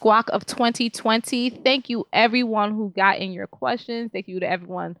last guac of 2020. Thank you, everyone who got in your questions. Thank you to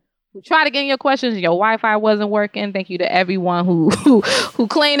everyone who tried to get in your questions. Your Wi-Fi wasn't working. Thank you to everyone who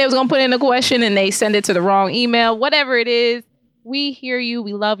claimed they was going to put in a question and they send it to the wrong email. Whatever it is, we hear you.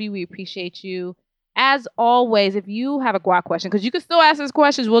 We love you. We appreciate you. As always, if you have a guac question, because you can still ask us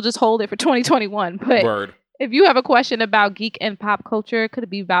questions, we'll just hold it for 2021. But if you have a question about geek and pop culture, could it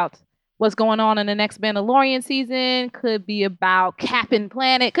be about what's going on in the next Mandalorian season, could be about Captain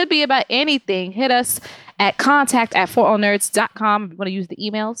Planet, could be about anything, hit us at contact@ForAllNerds.com if you want to use the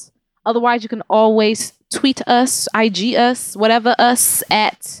emails. Otherwise, you can always tweet us, IG us, whatever us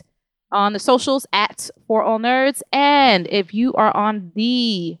on the socials at ForAllNerds. And if you are on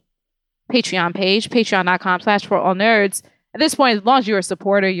the Patreon page, patreon.com/ForAllNerds, at this point, as long as you're a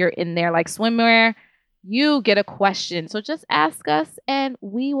supporter, you're in there like swimwear, you get a question. So just ask us and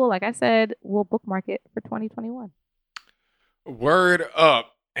we will, like I said, we'll bookmark it for 2021. Word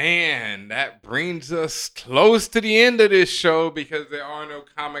up. And that brings us close to the end of this show because there are no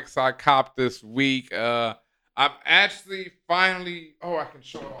comics I copped this week. I'm actually finally, I can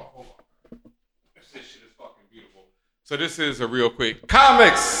show it off. Hold on. This shit is fucking beautiful. So this is a real quick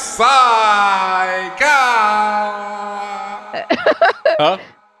comics I got. Huh?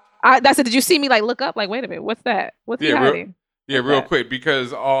 That's it. Did you see me like look up? Like, wait a minute, what's that? What's he hiding? Real quick,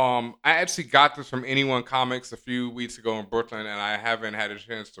 because I actually got this from Anyone Comics a few weeks ago in Brooklyn, and I haven't had a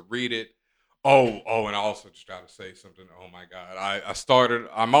chance to read it. And I also just gotta say something. Oh my God,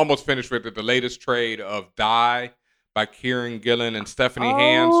 I'm almost finished with it. The latest trade of Die by Kieran Gillen and Stephanie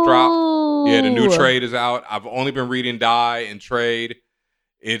Hands dropped. Yeah, the new trade is out. I've only been reading Die and trade.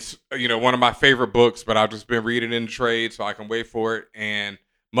 It's one of my favorite books, but I've just been reading in trade so I can wait for it. And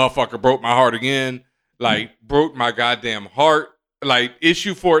motherfucker broke my heart again. Like, broke my goddamn heart. Like,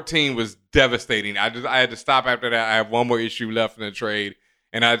 issue 14 was devastating. I had to stop after that. I have one more issue left in the trade,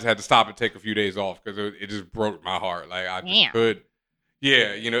 and I just had to stop and take a few days off because it just broke my heart. Like, I just could.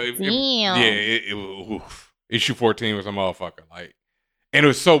 Yeah, issue 14 was a motherfucker. Like, and it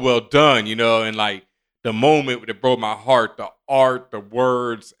was so well done, and like the moment that broke my heart, the art, the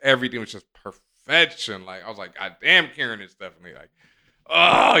words, everything was just perfection. Like, I was like, God damn, Karen is definitely like,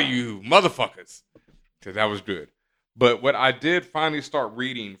 oh, you motherfuckers. Because that was good. But what I did finally start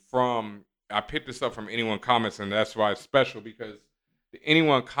reading I picked this up from Anyone Comics, and that's why it's special, because the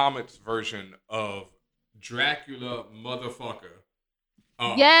Anyone Comics version of Dracula Motherfucker.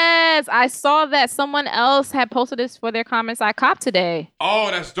 Yes, I saw that someone else had posted this for their Comics I copped today.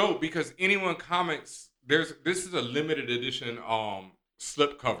 Oh, that's dope, because Anyone Comics, this is a limited edition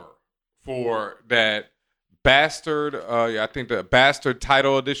slipcover for that Bastard. I think the Bastard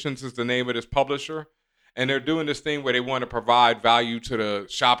Title Editions is the name of this publisher. And they're doing this thing where they want to provide value to the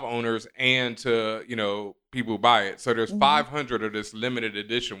shop owners and to, people who buy it. So there's 500 of this limited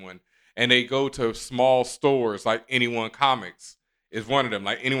edition one. And they go to small stores like Anyone Comics is one of them.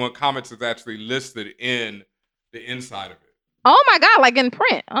 Like Anyone Comics is actually listed in the inside of it. Oh my God, like in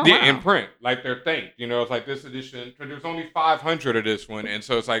print. Oh, yeah, wow. In print. Like they're thanked. It's like this edition. There's only 500 of this one. And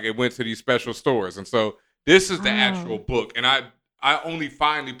so it's like it went to these special stores. And so this is the actual book. And I only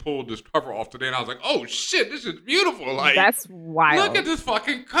finally pulled this cover off today, and I was like, "Oh shit, this is beautiful!" Like, that's wild. Look at this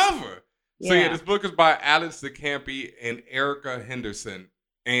fucking cover. Yeah. So this book is by Alex DeCampi and Erica Henderson,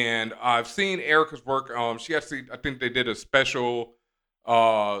 and I've seen Erica's work. She actually, I think they did a special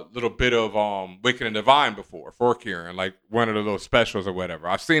little bit of Wicked and Divine before for Kieran, like one of the little specials or whatever.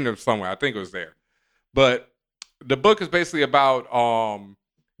 I've seen them somewhere. I think it was there, but the book is basically about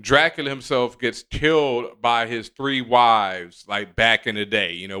Dracula himself gets killed by his 3 wives, like back in the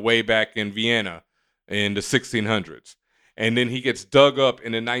day, way back in Vienna in the 1600s. And then he gets dug up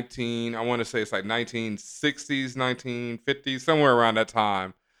in the 1960s, 1950s, somewhere around that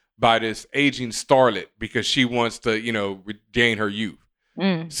time, by this aging starlet because she wants to, regain her youth.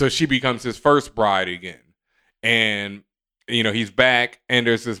 So she becomes his first bride again. And, he's back, and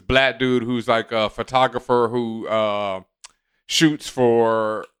there's this black dude who's like a photographer who shoots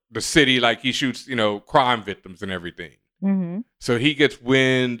for the city, like he shoots, crime victims and everything. So he gets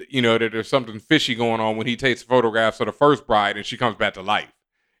wind, that there's something fishy going on when he takes photographs of the first bride and she comes back to life.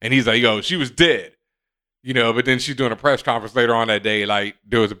 And he's like, yo, she was dead. but then she's doing a press conference later on that day, like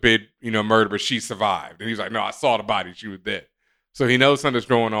there was a big, murder, but she survived. And he's like, no, I saw the body. She was dead. So he knows something's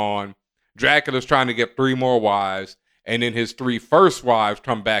going on. Dracula's trying to get 3 more wives. And then his 3 first wives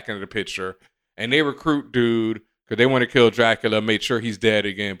come back into the picture. And they recruit dude because they want to kill Dracula, make sure he's dead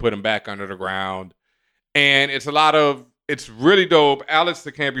again, put him back under the ground. And it's really dope. Alex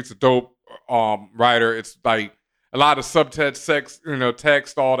de Campy's a dope writer. It's like a lot of subtext,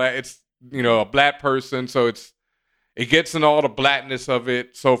 text, all that. It's, a black person. So it gets in all the blackness of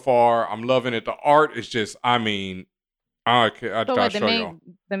it so far. I'm loving it. The art is just, I gotta show y'all.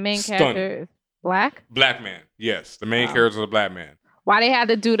 The main Stunning. character is black? Black man. Yes. The main character is a black man. Why they had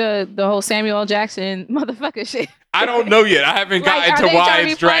to do the whole Samuel L. Jackson motherfucker shit? I don't know yet. I haven't gotten to why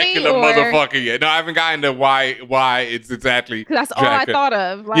it's Dracula motherfucker yet. No, I haven't gotten to why it's exactly. Because that's all I thought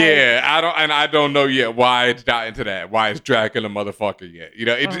of. I don't know yet why it's got into that. Why it's Dracula motherfucker yet?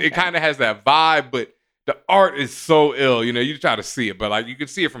 It kind of has that vibe, but the art is so ill. You try to see it, but like you can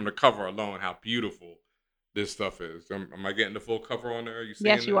see it from the cover alone how beautiful this stuff is. Am I getting the full cover on there? Are you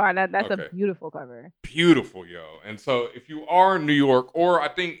seeing Yes, you are. That's a beautiful cover. Beautiful, yo. And so if you are in New York, or I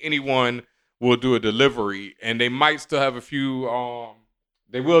think anyone will do a delivery, and they might still have a few,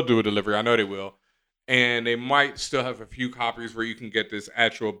 they will do a delivery. I know they will. And they might still have a few copies where you can get this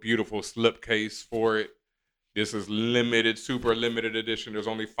actual beautiful slipcase for it. This is limited, super limited edition. There's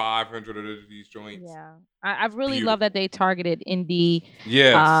only 500 of these joints. Yeah. I really love that they targeted indie,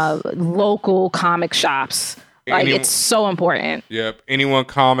 yes. Local comic shops. Like, it's so important. Yep. Anyone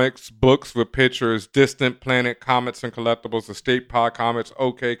Comics, books with pictures, Distant Planet Comics and Collectibles, Estate Pod Comics,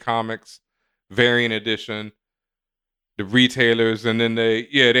 OK Comics, Variant Edition, the retailers, and then they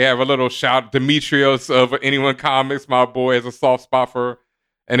have a little shout. Demetrios of Anyone Comics, my boy, has a soft spot for.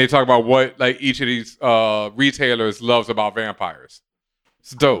 And they talk about what like each of these retailers loves about vampires.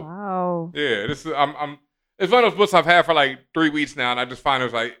 It's dope. Wow. Yeah, this is it's one of those books I've had for like 3 weeks now, and I just find it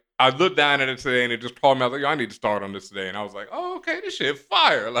was like I looked down at it today, and it just called me. I was like, yo, I need to start on this today, and I was like, oh, okay, this shit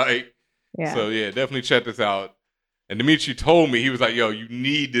fire. Like, so definitely check this out. And Dimitri told me, he was like, yo, you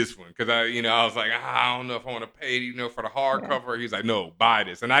need this one because I was like, I don't know if I want to pay, for the hardcover. He's like, no, buy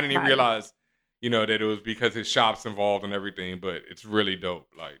this, and I didn't even realize. That it was because his shop's involved and everything, but it's really dope.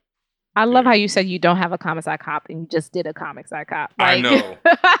 Like, I love how you said you don't have a Comics I Cop and you just did a Comics I Cop. Like,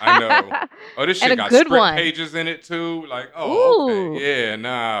 I know. Oh, this shit got script pages in it too. Like, okay, yeah,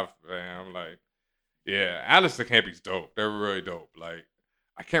 nah, fam. Like, yeah, Alice de Campy's dope. They're really dope. Like,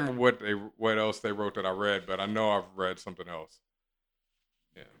 I can't remember what else they wrote that I read, but I know I've read something else.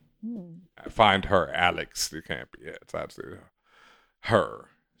 Yeah, I find her Alex de Campy. Yeah, it's absolutely her.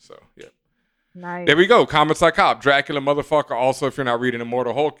 So yeah. Nice. There we go. Comics I Cop. Dracula motherfucker. Also, if you're not reading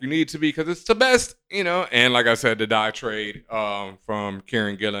Immortal Hulk, you need to be because it's the best, And like I said, the Die Trade from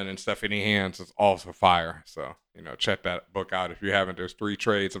Kieran Gillen and Stephanie Hans is also fire. So, check that book out if you haven't. There's 3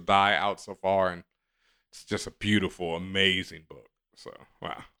 trades of Die out so far, and it's just a beautiful, amazing book. So,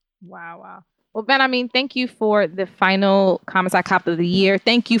 wow. Wow. Well, Ben, thank you for the final Comics I Copped of the year.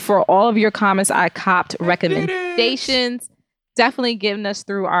 Thank you for all of your Comics I Copped recommendations. Definitely getting us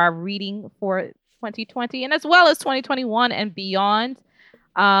through our reading for 2020 and as well as 2021 and beyond.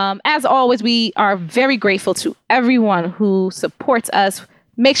 As always, we are very grateful to everyone who supports us.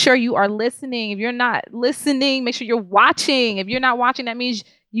 Make sure you are listening. If you're not listening, make sure you're watching. If you're not watching, that means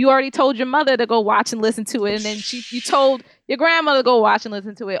you already told your mother to go watch and listen to it. And then you told your grandmother to go watch and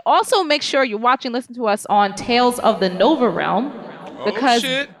listen to it. Also, make sure you're watching and listen to us on Tales of the Nova Realm. Because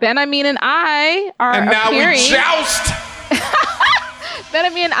Benhameen and I are appearing. And now we joust!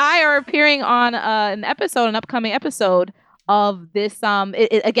 Benhameen and I are appearing on an upcoming episode of this.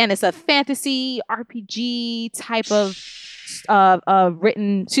 Again, it's a fantasy RPG type of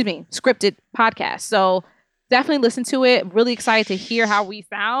scripted podcast. So definitely listen to it. Really excited to hear how we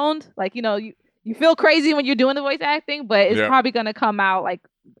sound. Like, you feel crazy when you're doing the voice acting, but it's probably gonna come out like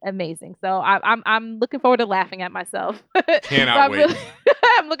amazing. So I'm looking forward to laughing at myself. Cannot wait.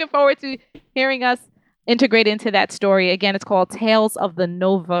 I'm looking forward to hearing us integrate into that story. Again, it's called Tales of the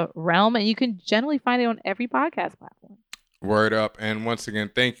Nova Realm, and you can generally find it on every podcast platform. Word up. And once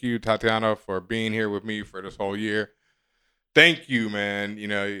again, thank you, Tatiana, for being here with me for this whole year. Thank you, man.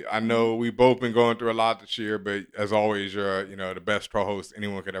 I know we've both been going through a lot this year, but as always, you're, the best co-host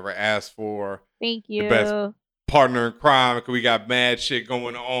anyone could ever ask for. Thank you. The best partner in crime, because we got mad shit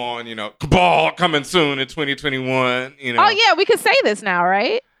going on, Cabal coming soon in 2021, Oh, yeah, we can say this now,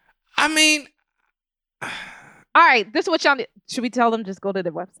 right? All right, this is what y'all need. Should we tell them just go to the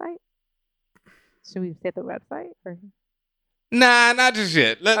website? Should we set the website? Or? Nah, not just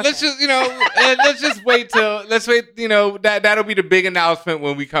yet. Let's just, let's just wait till, that'll be the big announcement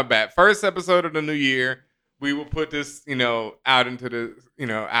when we come back. First episode of the new year, we will put this, out into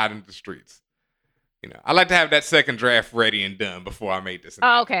the streets. I like to have that second draft ready and done before I make this.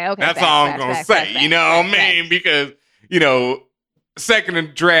 Oh, okay. That's all I'm going to say. You know what I mean? Because,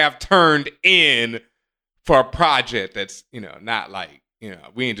 second draft turned in for a project that's, not like,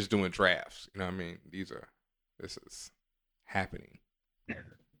 we ain't just doing drafts. You know what I mean? This is happening.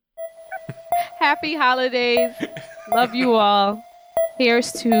 Happy holidays. Love you all.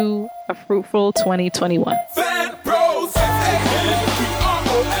 Here's to a fruitful 2021. Fan Bros.